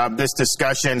this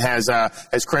discussion has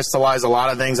crystallized a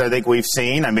lot of things I think we've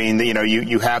seen. I mean,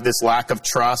 you have this lack of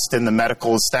trust in the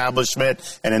medical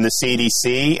establishment and in the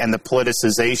CDC and the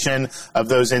politicization of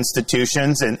those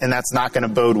institutions, and that's not going to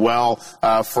bode well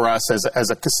for us as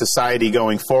a society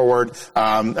going forward.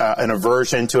 An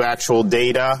aversion to actual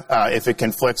data if it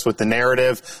conflicts with the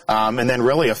narrative, and then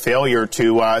really a failure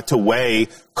to weigh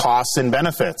costs and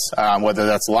benefits, whether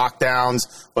that's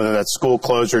lockdowns, whether that's school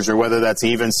closures, or whether that's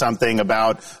even something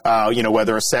about,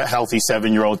 whether a healthy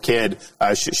 7-year-old kid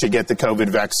should get the COVID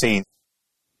vaccine.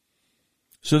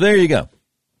 So there you go.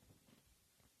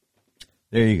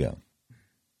 There you go.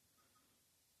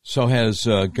 So has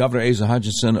Governor Asa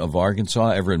Hutchinson of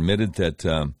Arkansas ever admitted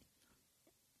that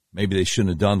maybe they shouldn't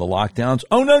have done the lockdowns?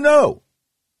 Oh, no.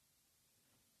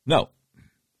 No.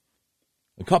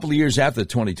 A couple of years after the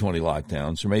 2020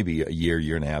 lockdowns, or maybe a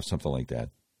year and a half, something like that,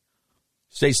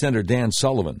 State Senator Dan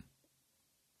Sullivan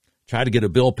tried to get a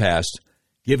bill passed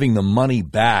giving the money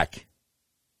back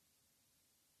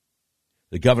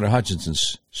that Governor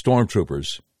Hutchinson's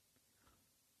stormtroopers,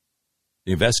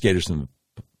 the investigators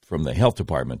from the health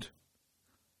department,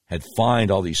 had fined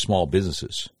all these small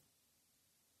businesses,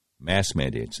 mask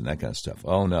mandates and that kind of stuff.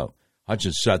 Oh, no.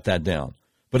 Hutchinson shut that down.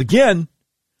 But again,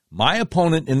 my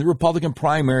opponent in the Republican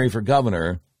primary for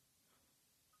governor,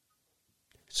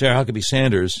 Sarah Huckabee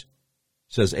Sanders,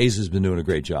 says Asa's been doing a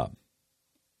great job.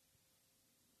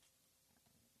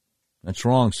 That's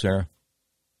wrong, Sarah.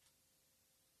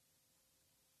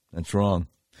 That's wrong.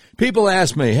 People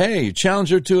ask me, hey, you challenge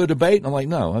her to a debate? And I'm like,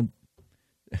 no,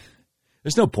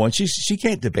 there's no point. She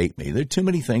can't debate me. There are too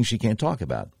many things she can't talk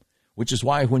about, which is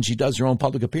why when she does her own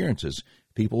public appearances,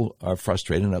 people are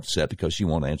frustrated and upset because she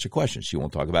won't answer questions. She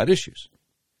won't talk about issues.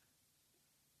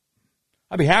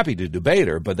 I'd be happy to debate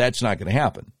her, but that's not going to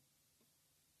happen.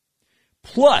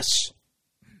 Plus,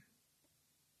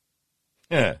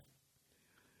 it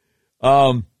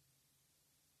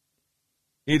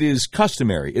is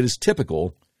customary, it is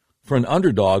typical for an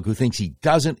underdog who thinks he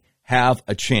doesn't have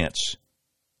a chance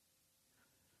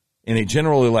in a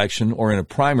general election or in a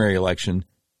primary election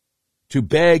to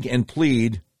beg and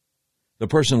plead the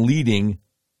person leading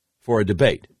for a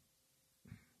debate.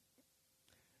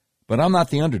 But I'm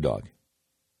not the underdog.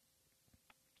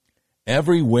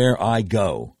 Everywhere I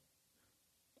go,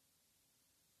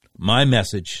 my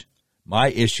message, my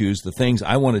issues, the things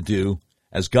I want to do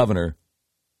as governor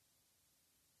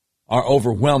are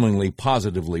overwhelmingly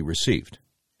positively received.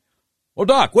 Well,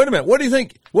 Doc, wait a minute. What do you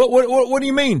think? What do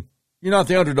you mean you're not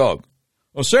the underdog?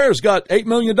 Well, Sarah's got $8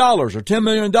 million or $10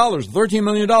 million, $13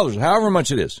 million, however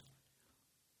much it is.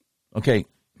 Okay.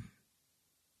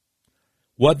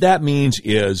 What that means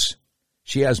is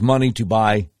she has money to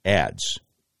buy ads,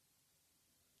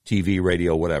 TV,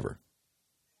 radio, whatever.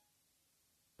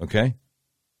 Okay?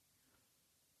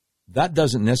 That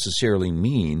doesn't necessarily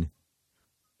mean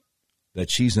that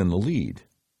she's in the lead.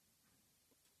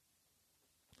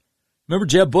 Remember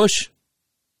Jeb Bush,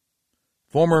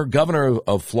 former governor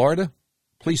of Florida?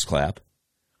 Please clap.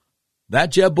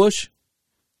 That Jeb Bush?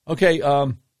 Okay,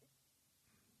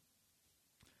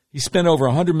 he spent over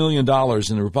 $100 million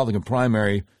in the Republican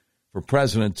primary for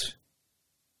president,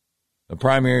 the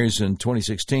primaries in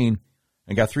 2016,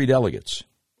 and got 3 delegates.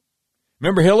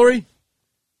 Remember Hillary,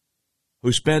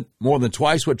 who spent more than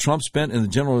twice what Trump spent in the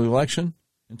general election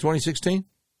in 2016?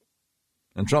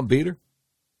 And Trump beat her?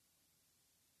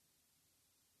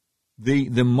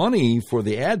 The money for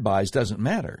the ad buys doesn't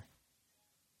matter.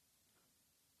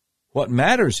 What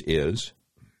matters is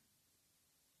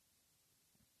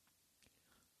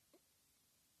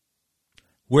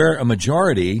where a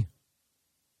majority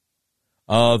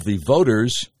of the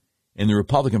voters in the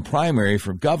Republican primary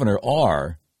for governor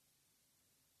are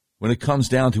when it comes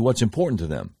down to what's important to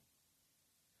them.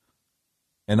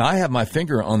 And I have my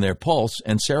finger on their pulse,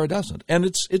 and Sarah doesn't. And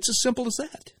it's as simple as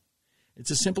that.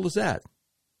 It's as simple as that.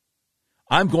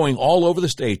 I'm going all over the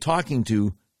state talking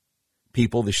to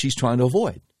people that she's trying to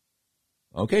avoid.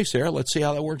 Okay, Sarah, let's see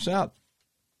how that works out.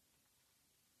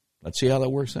 Let's see how that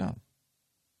works out.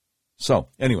 So,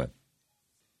 anyway.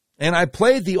 And I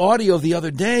played the audio the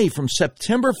other day from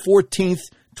September 14th,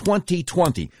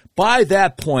 2020. By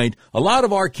that point, a lot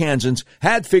of Arkansans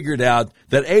had figured out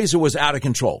that Asa was out of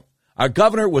control. Our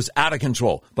governor was out of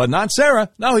control. But not Sarah.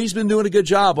 No, he's been doing a good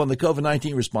job on the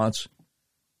COVID-19 response.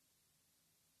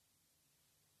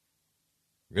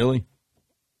 Really?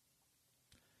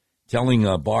 Telling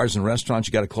bars and restaurants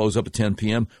you got to close up at 10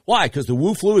 p.m. Why? Because the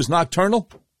Wu flu is nocturnal?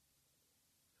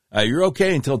 You're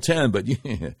okay until 10, but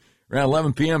around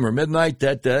 11 p.m. or midnight,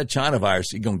 that China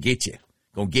virus is going to get you.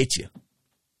 Going to get you.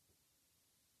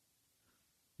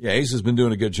 Yeah, Ace has been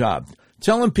doing a good job.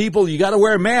 Telling people you got to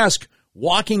wear a mask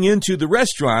walking into the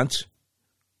restaurant.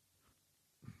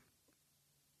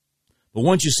 But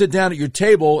once you sit down at your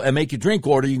table and make your drink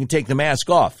order, you can take the mask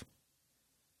off.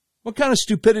 What kind of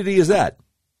stupidity is that?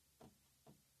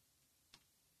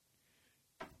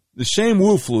 The same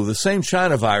Wu flu, the same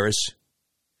China virus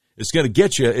is going to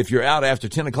get you if you're out after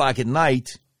 10 o'clock at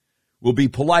night, will be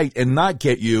polite and not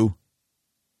get you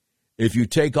if you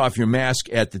take off your mask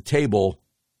at the table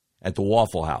at the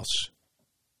Waffle House.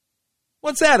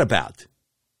 What's that about?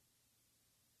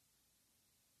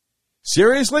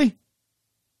 Seriously?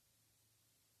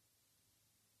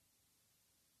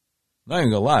 Not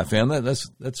even gonna lie, fam. That's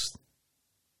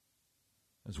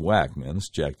whack, man. That's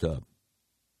jacked up.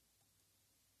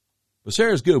 But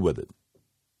Sarah's good with it.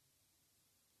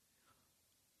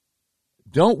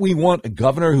 Don't we want a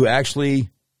governor who actually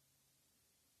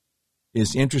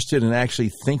is interested in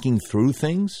actually thinking through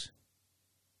things?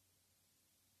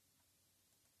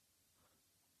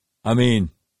 I mean,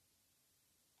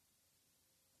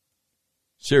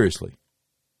 seriously.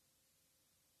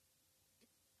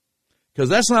 Because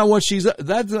that's not what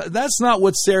that's not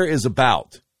what Sarah is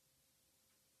about.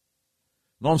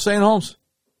 Know what I'm saying, Holmes?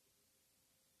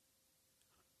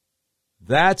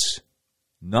 That's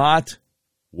not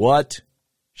what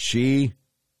she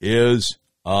is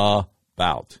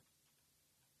about.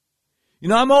 You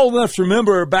know, I'm old enough to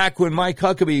remember back when Mike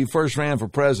Huckabee first ran for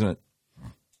president.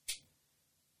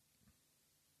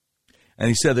 And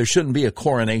he said there shouldn't be a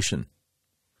coronation.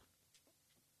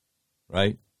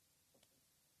 Right?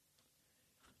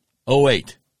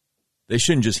 08. They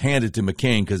shouldn't just hand it to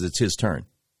McCain because it's his turn.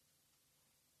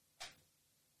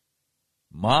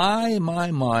 My,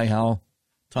 how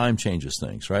time changes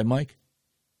things, right, Mike?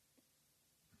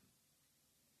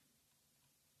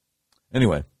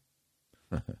 Anyway.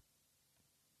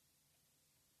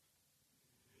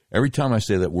 Every time I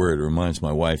say that word, it reminds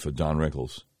my wife of Don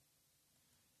Rickles.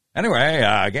 Anyway,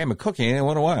 I gave him a cookie and it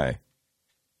went away.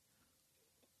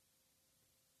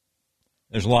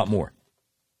 There's a lot more.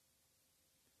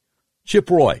 Chip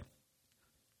Roy,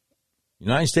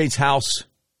 United States House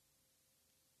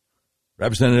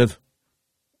Representative,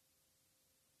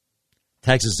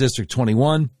 Texas District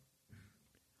 21,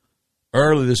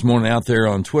 early this morning out there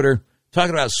on Twitter,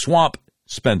 talking about swamp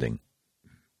spending.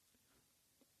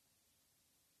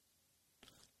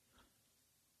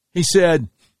 He said,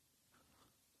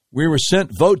 we were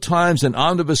sent vote times and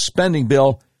omnibus spending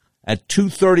bill at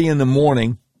 2:30 in the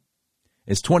morning.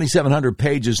 It's 2,700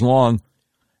 pages long,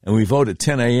 and we vote at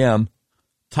 10 a.m.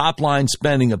 Top line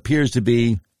spending appears to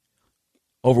be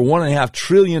over $1.5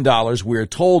 trillion. We are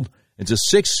told it's a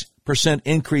 6%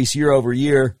 increase year over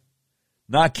year,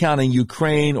 not counting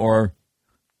Ukraine or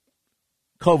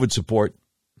COVID support.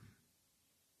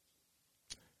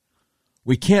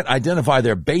 We can't identify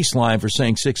their baseline for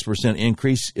saying 6%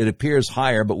 increase. It appears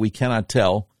higher, but we cannot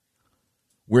tell.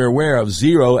 We're aware of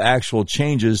zero actual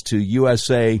changes to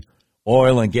USA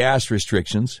oil and gas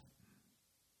restrictions.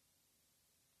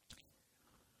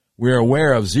 We're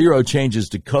aware of zero changes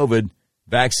to COVID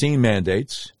vaccine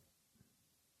mandates.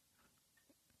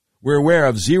 We're aware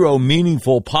of zero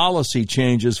meaningful policy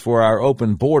changes for our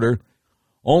open border,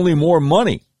 only more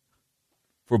money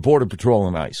for Border Patrol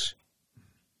and ICE,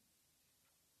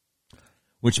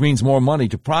 which means more money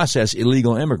to process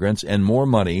illegal immigrants and more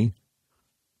money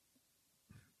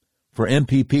for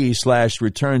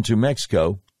MPP/return to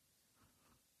Mexico,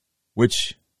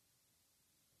 which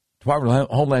Department of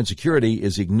Homeland Security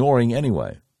is ignoring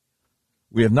anyway.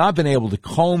 We have not been able to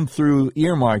comb through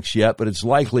earmarks yet, but it's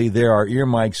likely there are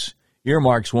earmarks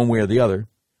one way or the other.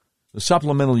 The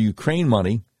supplemental Ukraine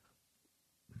money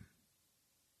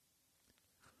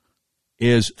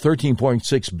is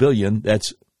 $13.6 billion.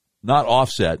 That's not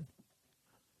offset.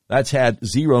 That's had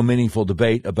zero meaningful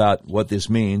debate about what this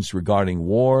means regarding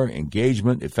war,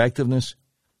 engagement, effectiveness.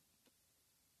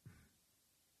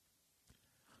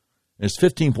 There's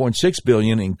 $15.6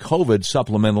 billion in COVID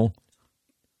supplemental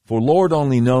for Lord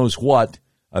only knows what,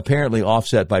 apparently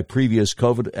offset by previous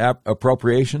COVID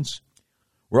appropriations.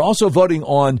 We're also voting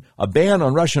on a ban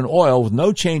on Russian oil with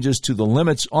no changes to the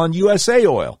limits on USA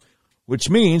oil, which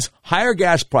means higher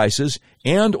gas prices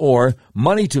and or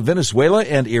money to Venezuela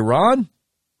and Iran.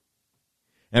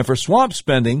 And for swamp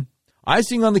spending,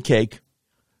 icing on the cake,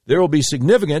 there will be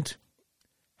significant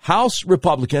House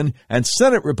Republican and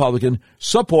Senate Republican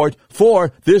support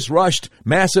for this rushed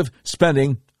massive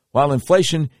spending while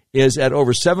inflation is at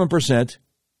over 7%,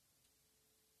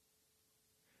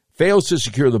 fails to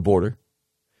secure the border,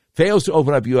 fails to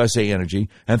open up USA Energy,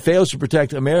 and fails to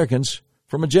protect Americans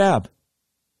from a jab.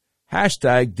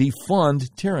 Hashtag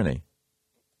defund tyranny.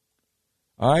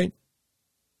 All right?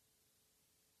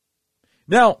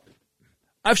 Now,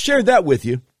 I've shared that with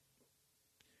you,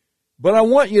 but I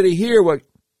want you to hear what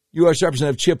U.S.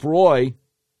 Representative Chip Roy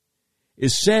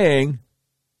is saying,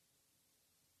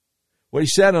 what he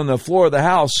said on the floor of the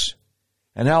House,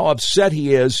 and how upset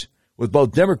he is with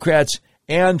both Democrats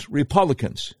and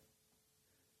Republicans.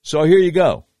 So here you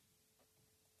go.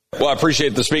 Well, I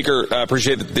appreciate the Speaker. I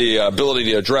appreciate the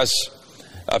ability to address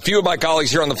a few of my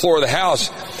colleagues here on the floor of the House.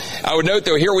 I would note,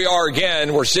 though, here we are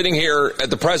again. We're sitting here at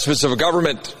the precipice of a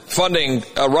government funding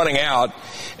running out,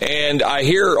 and I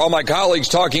hear all my colleagues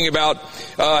talking about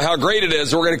how great it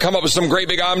is. We're going to come up with some great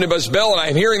big omnibus bill, and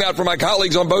I'm hearing that from my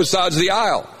colleagues on both sides of the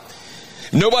aisle.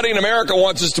 Nobody in America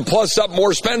wants us to plus up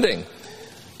more spending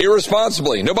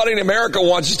irresponsibly. Nobody in America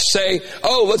wants us to say,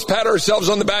 oh, let's pat ourselves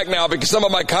on the back now, because some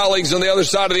of my colleagues on the other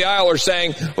side of the aisle are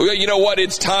saying, well, you know what,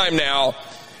 it's time now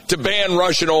to ban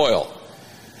Russian oil.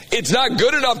 It's not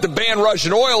good enough to ban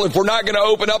Russian oil if we're not going to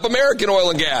open up American oil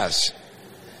and gas.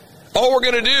 All we're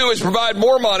going to do is provide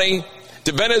more money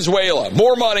to Venezuela,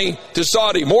 more money to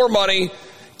Saudi, more money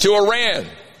to Iran.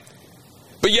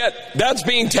 But yet, that's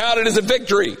being touted as a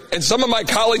victory. And some of my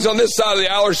colleagues on this side of the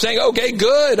aisle are saying, okay,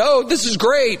 good. Oh, this is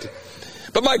great.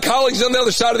 But my colleagues on the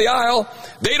other side of the aisle,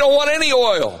 they don't want any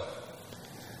oil.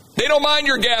 They don't mind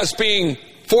your gas being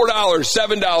 $4,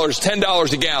 $7,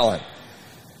 $10 a gallon.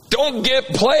 Don't get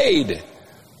played.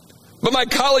 But my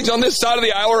colleagues on this side of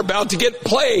the aisle are about to get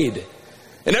played.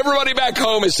 And everybody back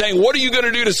home is saying, what are you going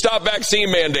to do to stop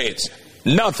vaccine mandates?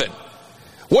 Nothing.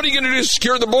 What are you going to do to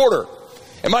secure the border?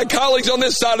 And my colleagues on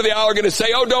this side of the aisle are going to say,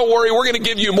 oh, don't worry, we're going to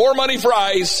give you more money for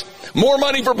ICE, more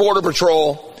money for Border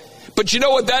Patrol. But you know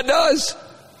what that does?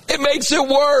 It makes it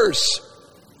worse.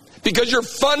 Because you're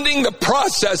funding the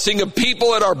processing of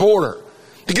people at our border.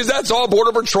 Because that's all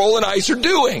Border Patrol and ICE are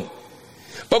doing.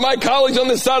 But my colleagues on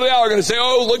this side of the aisle are going to say,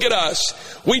 oh, look at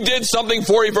us. We did something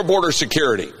for you for border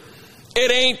security.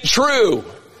 It ain't true.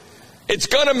 It's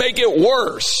going to make it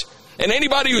worse. And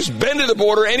anybody who's been to the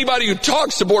border, anybody who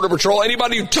talks to Border Patrol,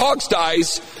 anybody who talks to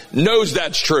ICE knows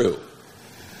that's true.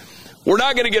 We're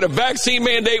not going to get a vaccine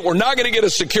mandate. We're not going to get a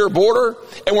secure border.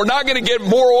 And we're not going to get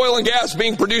more oil and gas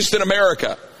being produced in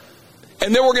America.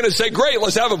 And then we're going to say, great,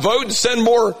 let's have a vote and send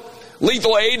more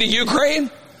lethal aid to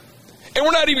Ukraine. And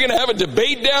we're not even going to have a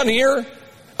debate down here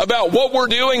about what we're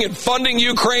doing in funding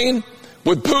Ukraine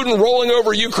with Putin rolling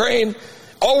over Ukraine.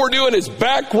 All we're doing is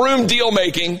backroom deal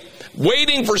making,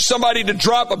 waiting for somebody to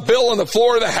drop a bill on the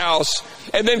floor of the House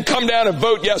and then come down and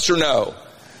vote yes or no.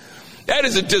 That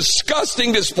is a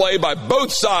disgusting display by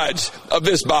both sides of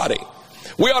this body.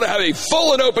 We ought to have a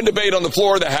full and open debate on the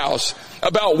floor of the House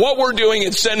about what we're doing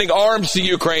in sending arms to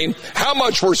Ukraine, how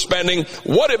much we're spending,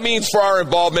 what it means for our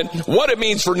involvement, what it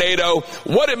means for NATO,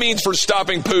 what it means for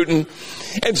stopping Putin,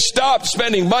 and stop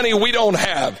spending money we don't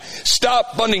have.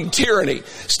 Stop funding tyranny.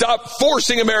 Stop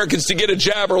forcing Americans to get a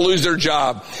jab or lose their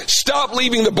job. Stop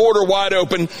leaving the border wide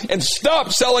open, and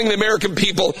stop selling the American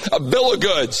people a bill of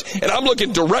goods. And I'm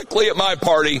looking directly at my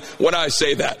party when I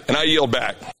say that, and I yield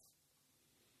back.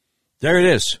 There it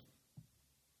is.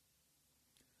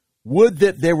 Would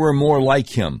that there were more like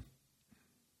him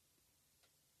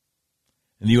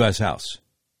in the U.S. House.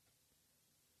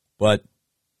 But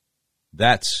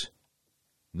that's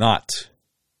not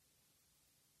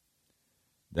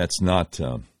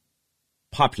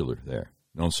popular there.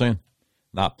 You know what I'm saying?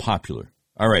 Not popular.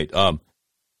 All right. Got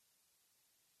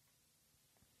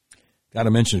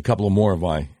to mention a couple of more of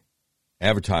my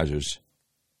advertisers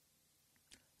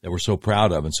that we're so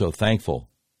proud of and so thankful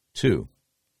to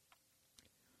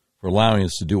for allowing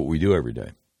us to do what we do every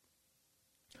day.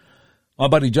 My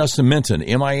buddy Justin Minton,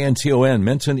 M-I-N-T-O-N,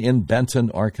 Minton in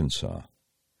Benton, Arkansas.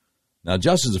 Now,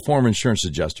 Justin's a former insurance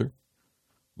adjuster,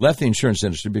 left the insurance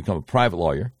industry to become a private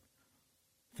lawyer,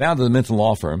 founded the Minton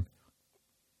Law Firm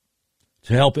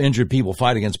to help injured people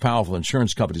fight against powerful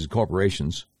insurance companies and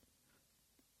corporations,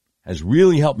 has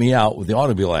really helped me out with the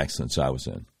automobile accidents I was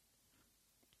in.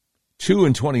 2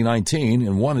 in 2019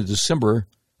 and 1 in December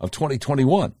of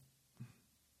 2021.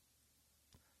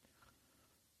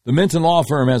 The Minton Law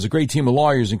Firm has a great team of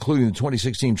lawyers, including the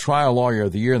 2016 Trial Lawyer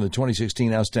of the Year and the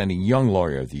 2016 Outstanding Young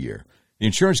Lawyer of the Year. The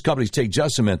insurance companies take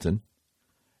Justin Minton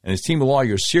and his team of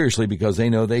lawyers seriously because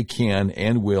they know they can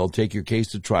and will take your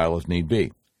case to trial if need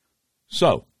be.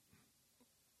 So,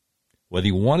 whether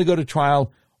you want to go to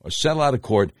trial or settle out of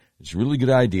court, it's a really good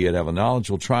idea to have a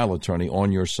knowledgeable trial attorney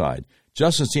on your side.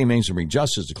 Justin's team aims to bring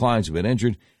justice to clients who've been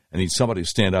injured and need somebody to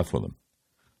stand up for them.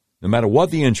 No matter what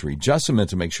the injury, Justin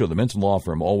Minton makes sure the Minton Law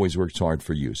Firm always works hard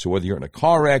for you. So whether you're in a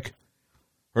car wreck,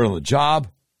 hurt on the job,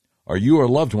 or you or a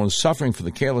loved one suffering from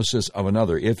the carelessness of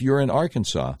another, if you're in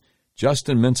Arkansas,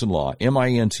 Justin Minton Law,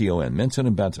 M-I-N-T-O-N, Minton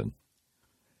and Benton,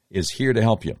 is here to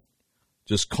help you.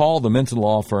 Just call the Minton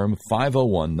Law Firm,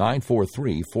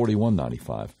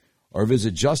 501-943-4195, or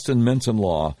visit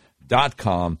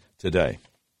justinmintonlaw.com today.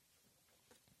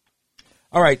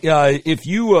 All right, if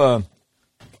you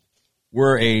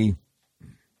were a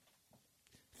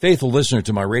faithful listener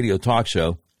to my radio talk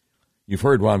show, you've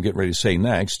heard what I'm getting ready to say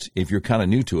next. If you're kind of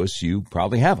new to us, you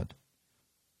probably haven't.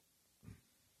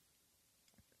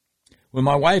 When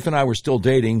my wife and I were still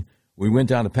dating, we went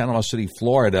down to Panama City,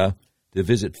 Florida to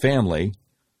visit family,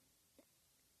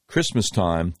 Christmas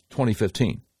time,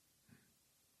 2015.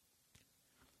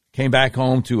 Came back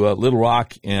home to Little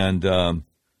Rock, and I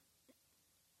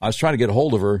was trying to get a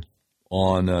hold of her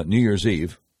on New Year's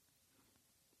Eve.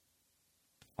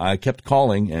 I kept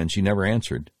calling, and she never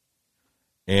answered.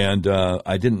 And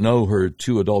I didn't know her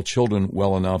two adult children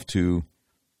well enough to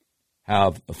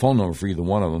have a phone number for either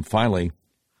one of them. Finally,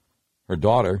 her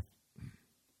daughter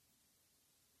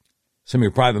sent me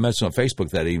a private message on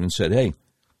Facebook that evening and said, "Hey,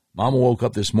 Mama woke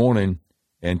up this morning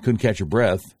and couldn't catch her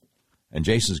breath, and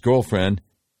Jason's girlfriend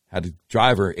had to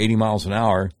drive her 80 miles an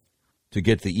hour to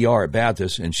get to the ER at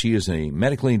Baptist, and she is in a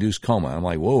medically induced coma." I'm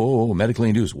like, whoa, medically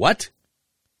induced, what?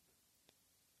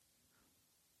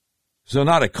 So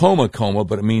not a coma,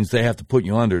 but it means they have to put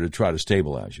you under to try to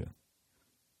stabilize you.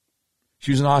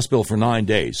 She was in the hospital for 9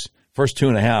 days. First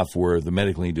 2.5 were the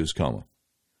medically induced coma.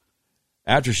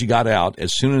 After she got out,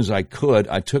 as soon as I could,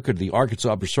 I took her to the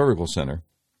Arkansas Upper Cervical Center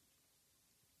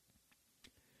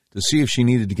to see if she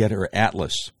needed to get her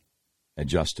atlas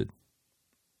adjusted.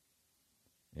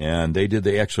 And they did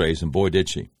the x-rays, and boy, did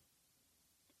she.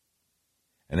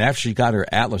 And after she got her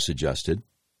atlas adjusted,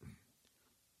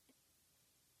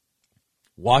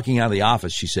 walking out of the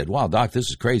office, she said, "Wow, Doc, this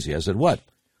is crazy." I said, "What?"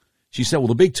 She said, "Well,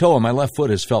 the big toe on my left foot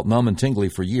has felt numb and tingly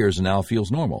for years, and now it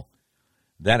feels normal."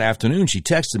 That afternoon, she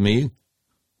texted me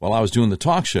while I was doing the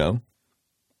talk show.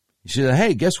 She said,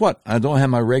 "Hey, guess what? I don't have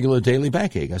my regular daily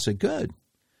backache." I said, "Good."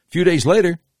 A few days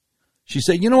later, she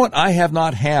said, "You know what? I have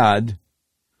not had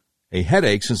a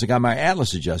headache since I got my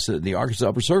atlas adjusted at the Arkansas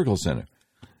Upper Cervical Center."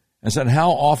 I said,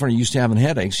 "How often are you used to having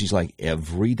headaches?" She's like,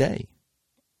 "Every day."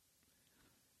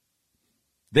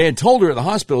 They had told her at the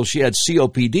hospital she had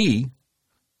COPD,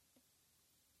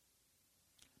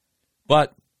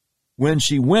 but when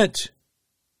she went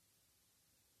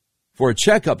for a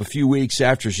checkup a few weeks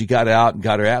after she got out and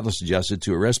got her atlas adjusted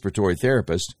to a respiratory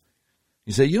therapist,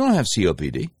 he said, "You don't have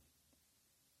COPD."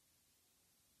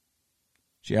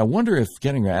 Gee, I wonder if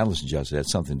getting her atlas adjusted had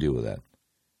something to do with that.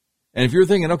 And if you're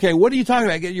thinking, okay, what are you talking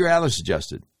about, getting your atlas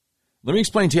adjusted? Let me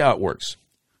explain to you how it works.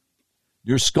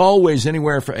 Your skull weighs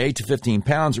anywhere from 8 to 15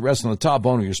 pounds. It rests on the top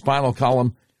bone of your spinal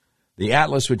column. The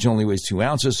atlas, which only weighs 2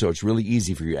 ounces, so it's really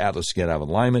easy for your atlas to get out of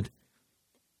alignment.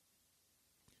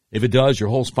 If it does, your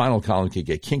whole spinal column can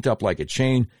get kinked up like a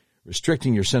chain,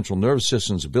 restricting your central nervous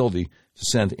system's ability to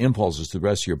send impulses to the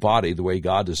rest of your body the way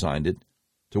God designed it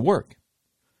to work.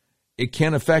 It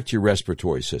can affect your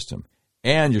respiratory system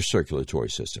and your circulatory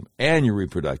system and your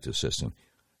reproductive system,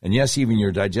 and yes, even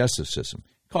your digestive system.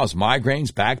 Cause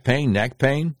migraines, back pain, neck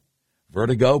pain,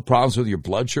 vertigo, problems with your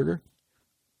blood sugar.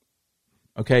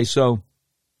 Okay, so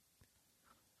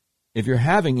if you're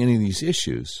having any of these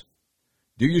issues,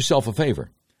 do yourself a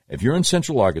favor. If you're in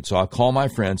Central Arkansas, call my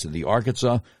friends at the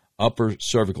Arkansas Upper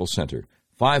Cervical Center,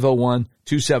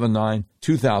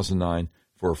 501-279-2009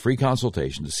 for a free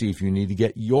consultation to see if you need to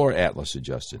get your atlas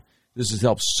adjusted. This has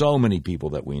helped so many people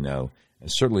that we know, and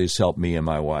certainly has helped me and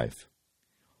my wife.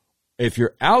 If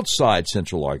you're outside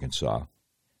Central Arkansas,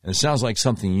 and it sounds like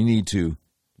something you need to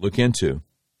look into,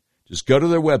 just go to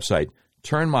their website,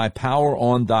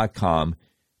 turnmypoweron.com,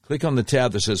 click on the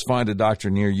tab that says Find a Doctor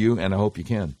Near You, and I hope you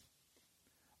can.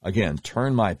 Again,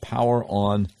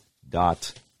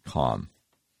 turnmypoweron.com.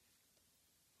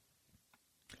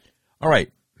 All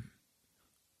right.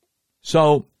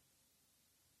 So,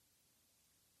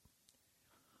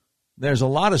 there's a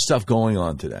lot of stuff going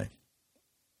on today.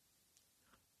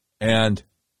 And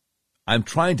I'm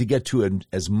trying to get to it,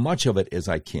 as much of it as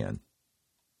I can.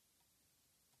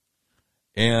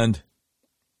 And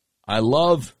I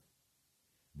love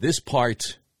this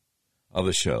part of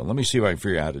the show. Let me see if I can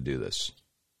figure out how to do this.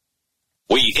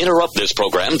 We interrupt this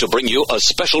program to bring you a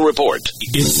special report.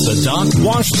 It's the Doc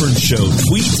Washburn Show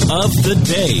Tweet of the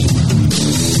Day.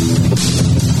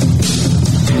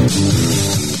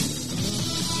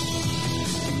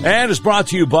 And it's brought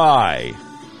to you by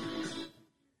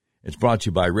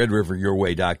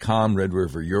RedRiverYourWay.com. Red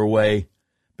River Your Way,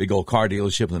 big old car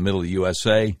dealership in the middle of the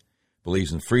USA.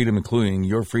 Believes in freedom, including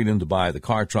your freedom to buy the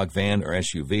car, truck, van, or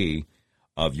SUV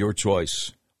of your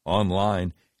choice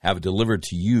online. have it delivered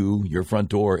to you, your front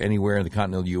door, anywhere in the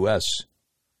continental U.S.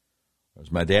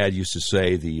 As my dad used to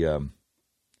say, the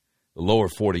lower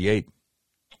 48.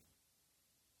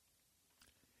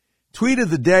 Tweet of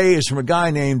the day is from a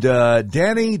guy named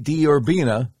Danny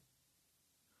D'Urbina,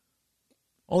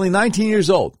 only 19 years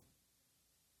old,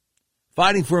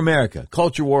 fighting for America,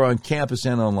 culture war on campus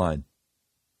and online.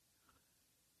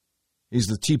 He's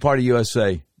the Tea Party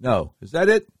USA. No, is that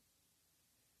it?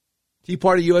 Tea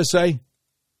Party USA?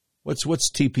 What's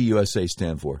TPUSA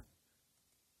stand for?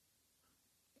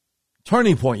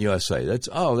 Turning Point USA. That's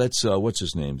what's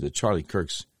his name? The Charlie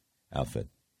Kirk's outfit.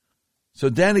 So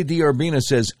Danny D'Urbina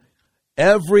says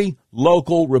every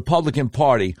local Republican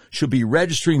Party should be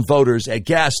registering voters at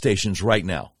gas stations right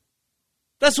now.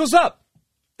 That's what's up.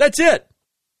 That's it.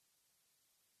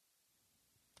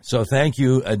 So thank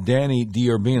you, Danny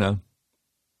D'Urbina,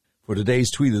 for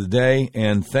today's tweet of the day,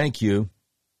 and thank you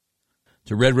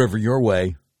to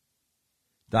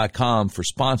RedRiverYourWay.com for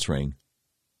sponsoring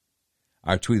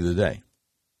our tweet of the day.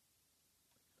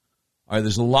 All right,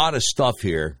 there's a lot of stuff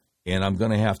here, and I'm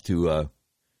going to have to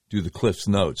do the Cliff's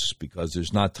Notes because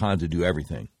there's not time to do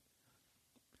everything.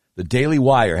 The Daily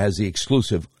Wire has the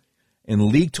exclusive.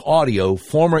 In leaked audio,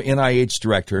 former NIH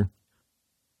director,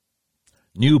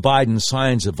 new Biden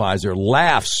science advisor,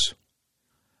 laughs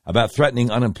about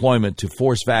threatening unemployment to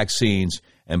force vaccines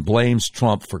and blames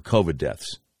Trump for COVID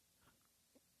deaths.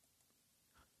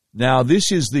 Now,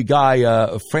 this is the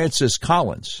guy, Francis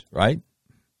Collins, right?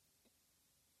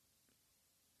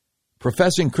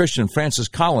 Professing Christian Francis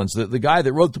Collins, the guy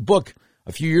that wrote the book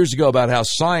a few years ago about how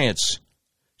science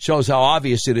shows how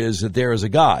obvious it is that there is a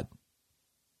God.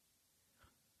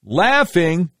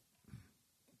 Laughing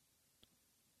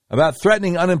about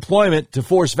threatening unemployment to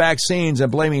force vaccines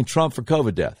and blaming Trump for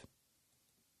COVID death.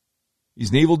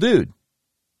 He's an evil dude,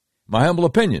 my humble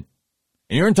opinion,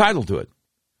 and you're entitled to it.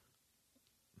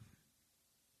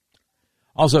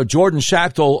 Also, Jordan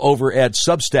Schachtel over at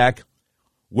Substack,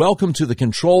 welcome to the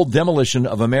controlled demolition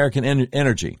of American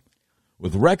energy.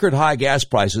 With record high gas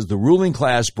prices, the ruling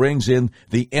class brings in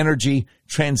the energy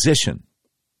transition.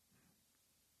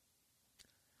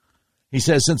 He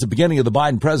says since the beginning of the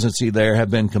Biden presidency, there have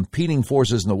been competing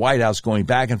forces in the White House going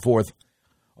back and forth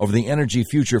over the energy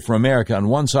future for America. On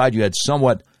one side, you had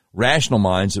somewhat rational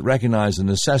minds that recognize the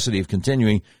necessity of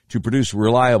continuing to produce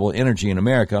reliable energy in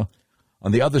America.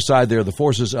 On the other side, there are the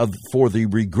forces for the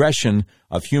regression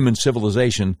of human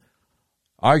civilization,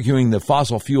 arguing that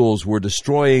fossil fuels were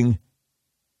destroying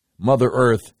Mother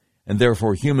Earth, and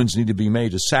therefore humans need to be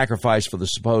made to sacrifice for the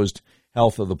supposed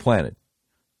health of the planet.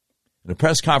 In a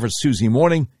press conference Tuesday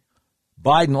morning,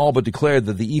 Biden all but declared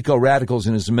that the eco-radicals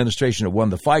in his administration have won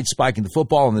the fight, spiking the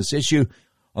football on this issue.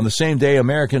 On the same day,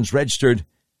 Americans registered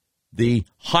the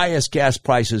highest gas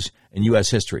prices in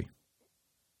U.S. history.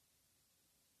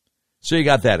 So you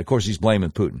got that. Of course, he's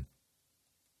blaming Putin.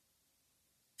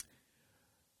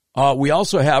 We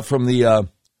also have from the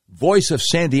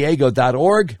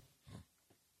voiceofsandiego.org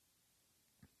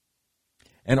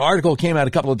an article came out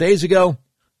a couple of days ago.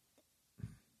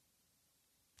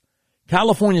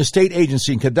 California state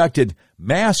agency conducted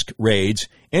mask raids,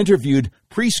 interviewed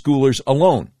preschoolers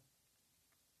alone.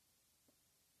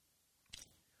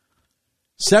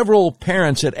 Several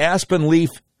parents at Aspen Leaf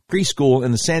Preschool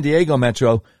in the San Diego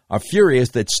metro are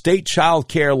furious that state child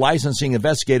care licensing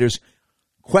investigators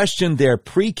questioned their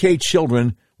pre-K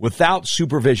children without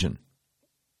supervision.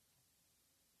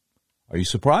 Are you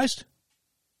surprised?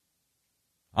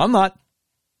 I'm not.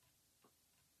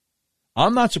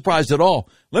 I'm not surprised at all.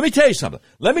 Let me tell you something.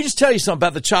 Let me just tell you something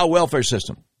about the child welfare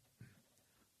system.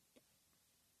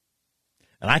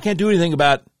 And I can't do anything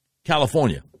about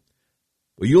California.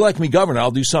 Well, you elect me governor,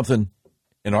 I'll do something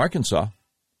in Arkansas.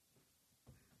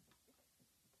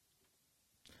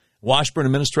 Washburn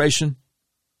administration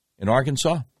in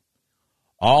Arkansas.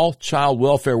 All child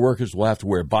welfare workers will have to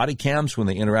wear body cams when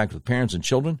they interact with parents and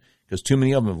children because too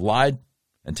many of them have lied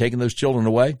and taken those children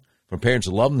away from parents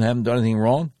that love them and haven't done anything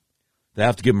wrong. They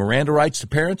have to give Miranda rights to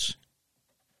parents.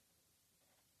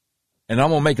 And I'm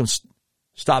going to make them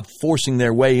stop forcing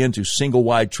their way into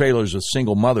single-wide trailers with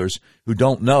single mothers who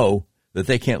don't know that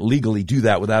they can't legally do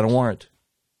that without a warrant.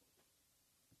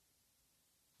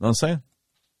 Know what I'm saying?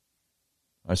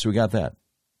 All right, so we got that.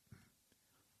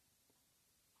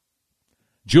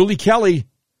 Julie Kelly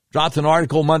dropped an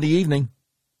article Monday evening.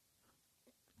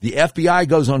 The FBI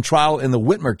goes on trial in the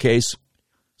Whitmer case.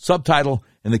 Subtitle,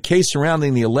 in the case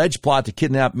surrounding the alleged plot to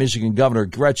kidnap Michigan Governor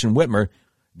Gretchen Whitmer,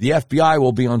 the FBI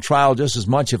will be on trial just as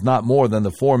much, if not more, than the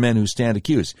four men who stand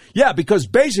accused. Yeah, because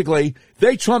basically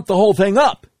they trumped the whole thing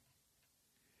up.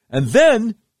 And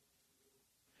then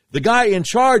The guy in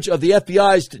charge of the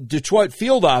FBI's Detroit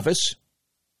field office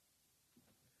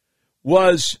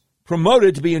was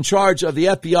promoted to be in charge of the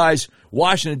FBI's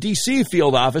Washington, D.C.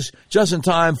 field office just in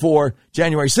time for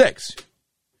January 6th.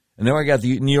 And then I got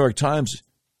the New York Times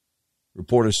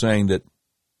reporter saying that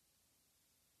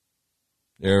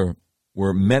there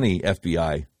were many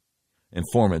FBI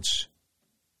informants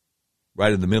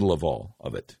right in the middle of all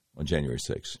of it on January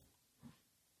 6th.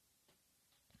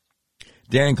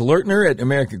 Dan Glertner at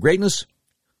American Greatness.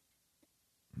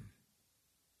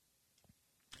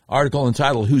 Article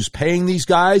entitled, Who's Paying These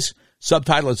Guys?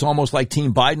 Subtitle, It's Almost Like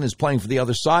Team Biden is Playing for the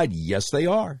Other Side. Yes, they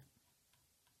are.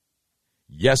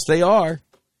 Yes, they are.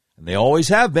 And they always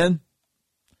have been.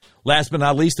 Last but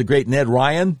not least, the great Ned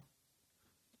Ryan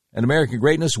at American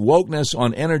Greatness. Wokeness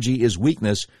on energy is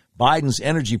weakness. Biden's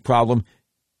energy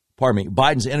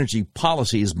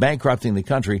policy is bankrupting the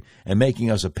country and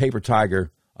making us a paper tiger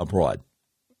abroad.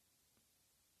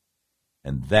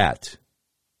 And that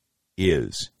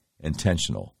is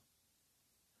intentional.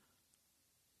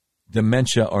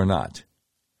 Dementia or not,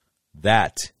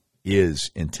 that is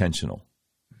intentional.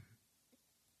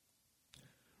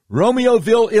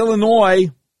 Romeoville,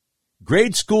 Illinois,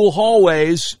 grade school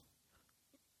hallways,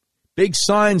 big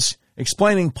signs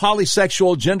explaining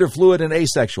polysexual, gender fluid, and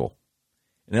asexual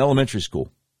in elementary school.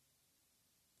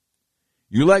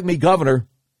 You elect me governor,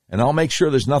 and I'll make sure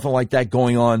there's nothing like that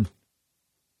going on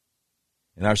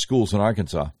in our schools in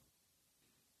Arkansas.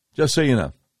 Just so you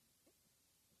know.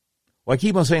 Well, I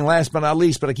keep on saying last but not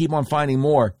least, but I keep on finding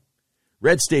more.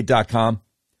 Redstate.com.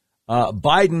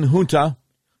 Biden junta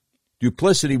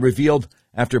duplicity revealed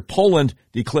after Poland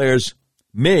declares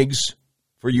MiGs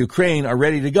for Ukraine are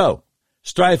ready to go.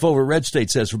 Strife over Red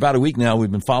State says, for about a week now,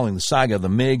 we've been following the saga of the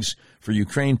MiGs for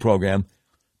Ukraine program.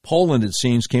 Poland, it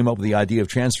seems, came up with the idea of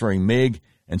transferring MiG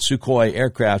and Sukhoi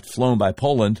aircraft flown by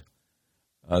Poland,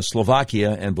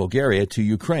 Slovakia, and Bulgaria to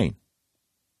Ukraine.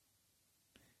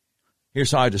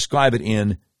 Here's how I describe it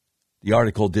in the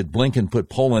article, Did Blinken put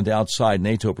Poland outside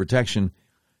NATO protection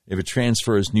if it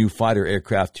transfers new fighter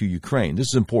aircraft to Ukraine? This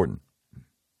is important.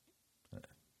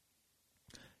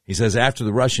 He says, after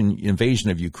the Russian invasion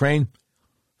of Ukraine,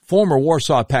 former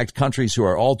Warsaw Pact countries who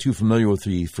are all too familiar with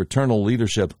the fraternal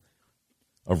leadership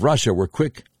of Russia were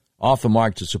quick off the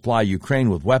mark to supply Ukraine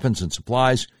with weapons and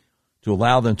supplies to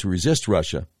allow them to resist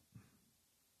Russia.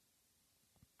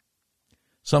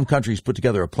 Some countries put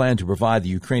together a plan to provide the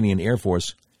Ukrainian Air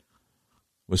Force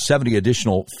with 70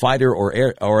 additional fighter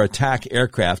or attack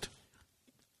aircraft,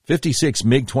 56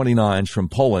 MiG-29s from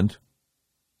Poland,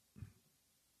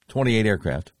 28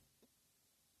 aircraft,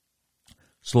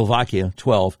 Slovakia,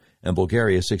 12, and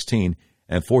Bulgaria, 16,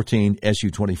 and 14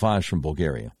 Su-25s from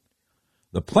Bulgaria.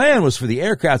 The plan was for the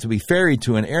aircraft to be ferried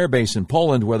to an airbase in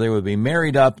Poland where they would be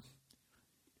married up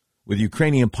with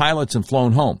Ukrainian pilots and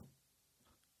flown home.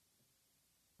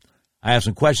 I have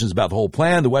some questions about the whole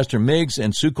plan. The Western MiGs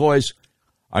and Sukhois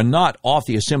are not off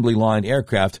the assembly line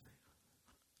aircraft.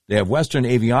 They have Western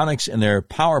avionics and their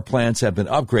power plants have been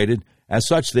upgraded. As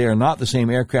such, they are not the same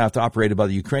aircraft operated by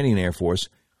the Ukrainian Air Force.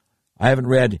 I haven't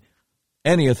read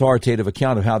any authoritative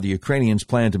account of how the Ukrainians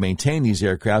plan to maintain these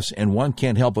aircrafts, and one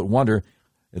can't help but wonder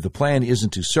if the plan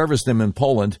isn't to service them in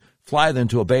Poland, fly them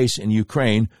to a base in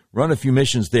Ukraine, run a few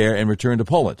missions there, and return to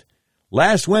Poland.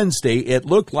 Last Wednesday, it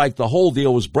looked like the whole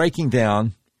deal was breaking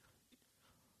down.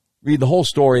 Read the whole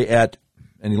story at,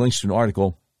 and he links to an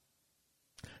article,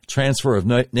 Transfer of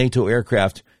NATO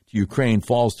aircraft to Ukraine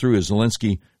falls through as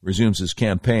Zelensky resumes his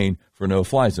campaign for a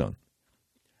no-fly zone.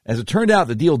 As it turned out,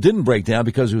 the deal didn't break down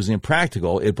because it was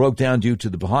impractical. It broke down due to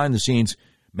the behind-the-scenes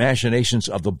machinations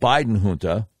of the Biden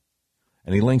junta,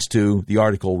 and he links to the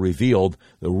article revealed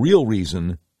the real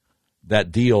reason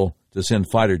that deal to send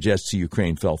fighter jets to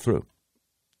Ukraine fell through.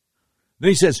 Then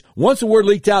he says, once the word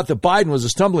leaked out that Biden was a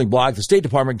stumbling block, the State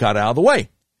Department got out of the way.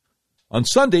 On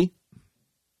Sunday,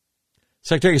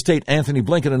 Secretary of State Anthony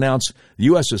Blinken announced the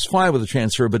U.S. was fine with the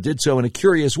transfer, but did so in a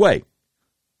curious way.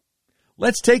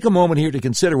 Let's take a moment here to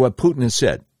consider what Putin has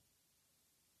said.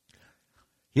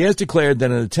 He has declared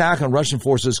that an attack on Russian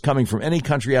forces coming from any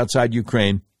country outside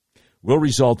Ukraine will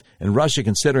result in Russia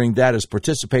considering that as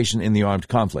participation in the armed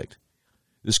conflict.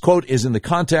 This quote is in the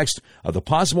context of the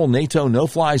possible NATO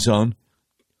no-fly zone,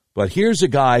 but here's a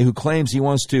guy who claims he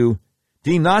wants to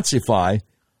denazify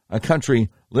a country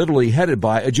literally headed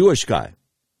by a Jewish guy.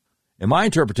 In my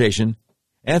interpretation,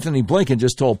 Anthony Blinken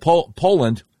just told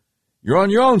Poland, you're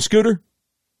on your own, Scooter.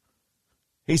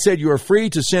 He said you are free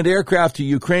to send aircraft to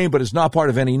Ukraine, but it's not part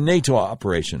of any NATO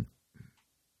operation.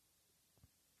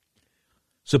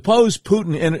 Suppose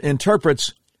Putin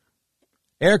interprets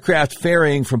aircraft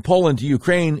ferrying from Poland to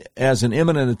Ukraine as an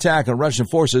imminent attack on Russian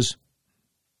forces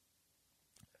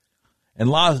and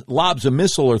lobs a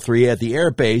missile or three at the air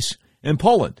base in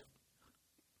Poland.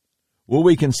 Will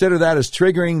we consider that as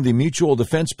triggering the mutual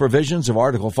defense provisions of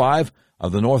Article 5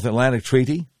 of the North Atlantic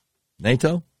Treaty,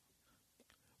 NATO?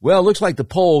 Well, it looks like the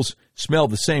Poles smelled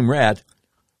the same rat.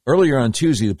 Earlier on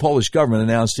Tuesday, the Polish government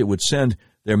announced it would send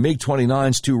their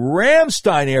MiG-29s to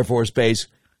Ramstein Air Force Base,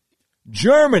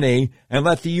 Germany, and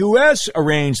let the U.S.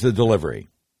 arrange the delivery.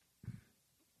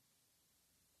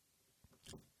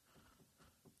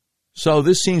 So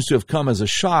this seems to have come as a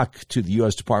shock to the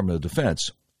U.S. Department of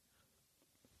Defense.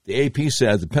 The AP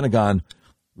said the Pentagon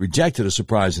rejected a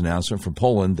surprise announcement from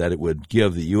Poland that it would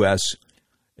give the U.S.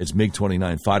 its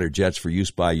MiG-29 fighter jets for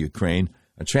use by Ukraine.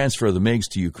 A transfer of the MiGs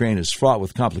to Ukraine is fraught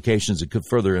with complications that could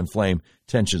further inflame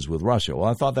tensions with Russia. Well,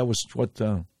 I thought that was what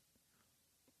Biden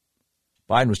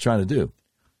was trying to do.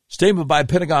 Statement by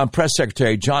Pentagon Press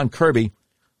Secretary John Kirby.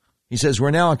 He says, we're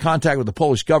now in contact with the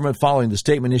Polish government following the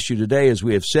statement issued today, as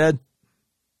we have said.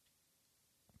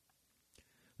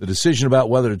 The decision about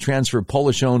whether to transfer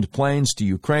Polish-owned planes to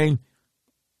Ukraine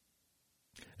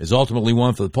is ultimately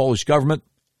one for the Polish government.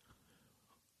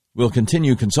 We'll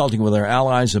continue consulting with our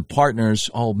allies and partners.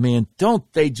 Oh, man,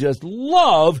 don't they just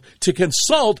love to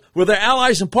consult with their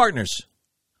allies and partners?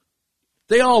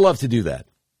 They all love to do that.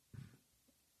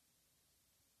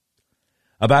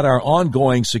 About our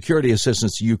ongoing security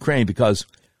assistance to Ukraine because,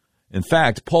 in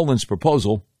fact, Poland's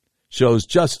proposal shows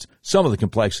just some of the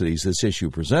complexities this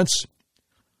issue presents.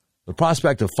 The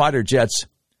prospect of fighter jets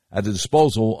at the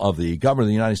disposal of the government of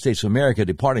the United States of America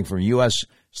departing from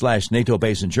U.S./NATO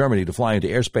base in Germany to fly into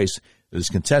airspace that is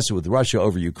contested with Russia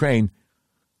over Ukraine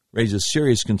raises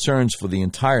serious concerns for the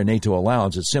entire NATO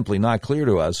allowance. It's simply not clear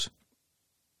to us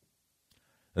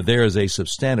that there is a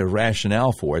substantive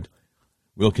rationale for it.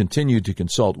 We'll continue to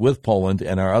consult with Poland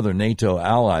and our other NATO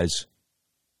allies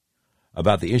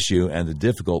about the issue and the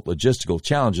difficult logistical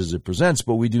challenges it presents,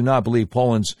 but we do not believe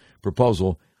Poland's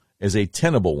proposal is a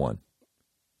tenable one.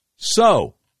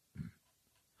 So,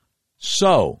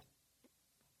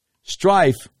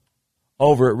 strife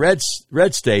over at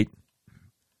Red State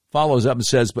follows up and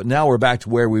says, but now we're back to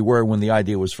where we were when the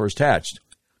idea was first hatched.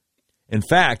 In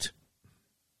fact,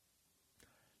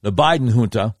 the Biden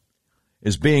junta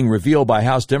is being revealed by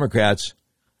House Democrats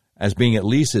as being at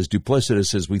least as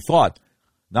duplicitous as we thought.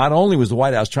 Not only was the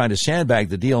White House trying to sandbag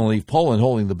the deal and leave Poland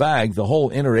holding the bag, the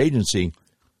whole interagency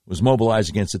was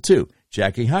mobilized against it too.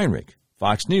 Jackie Heinrich,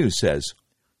 Fox News, says,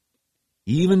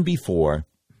 even before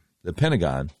the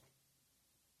Pentagon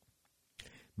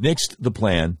nixed the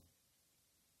plan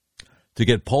to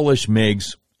get Polish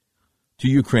MiGs to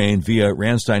Ukraine via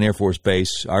Ramstein Air Force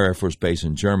Base, our Air Force Base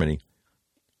in Germany,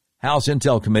 House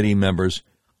Intel Committee members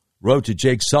wrote to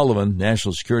Jake Sullivan,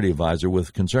 National Security Advisor,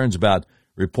 with concerns about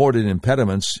reported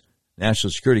impediments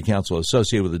National Security Council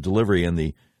associated with the delivery and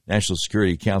the National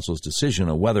Security Council's decision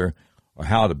on whether or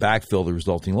how to backfill the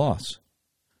resulting loss.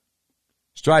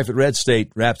 Strife at Red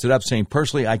State wraps it up saying,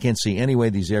 personally, I can't see any way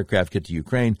these aircraft get to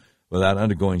Ukraine without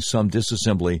undergoing some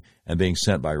disassembly and being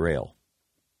sent by rail.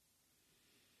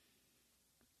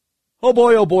 Oh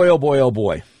boy, oh boy, oh boy, oh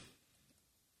boy.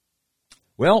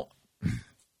 Well,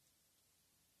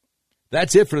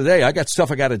 that's it for today. I got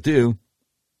stuff I got to do.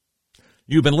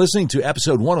 You've been listening to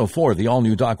episode 104 of the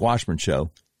all-new Doc Washburn Show.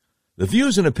 The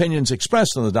views and opinions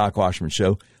expressed on the Doc Washburn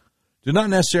Show do not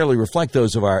necessarily reflect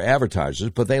those of our advertisers,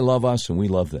 but they love us and we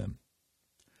love them.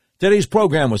 Today's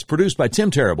program was produced by Tim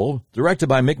Terrible, directed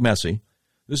by Mick Messy.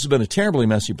 This has been a terribly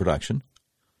messy production.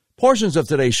 Portions of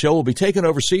today's show will be taken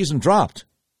overseas and dropped.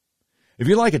 If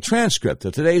you'd like a transcript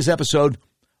of today's episode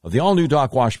of the all-new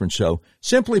Doc Washburn Show,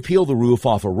 simply peel the roof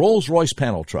off a Rolls-Royce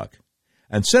panel truck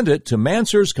and send it to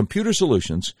Mansur's Computer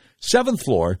Solutions, 7th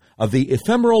floor of the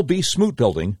Ephemeral B. Smoot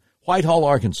Building, Whitehall,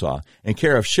 Arkansas, in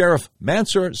care of Sheriff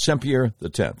Mansur Sempier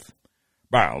X.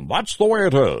 Well, that's the way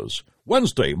it is.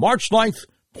 Wednesday, March 9th,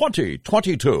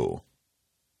 2022.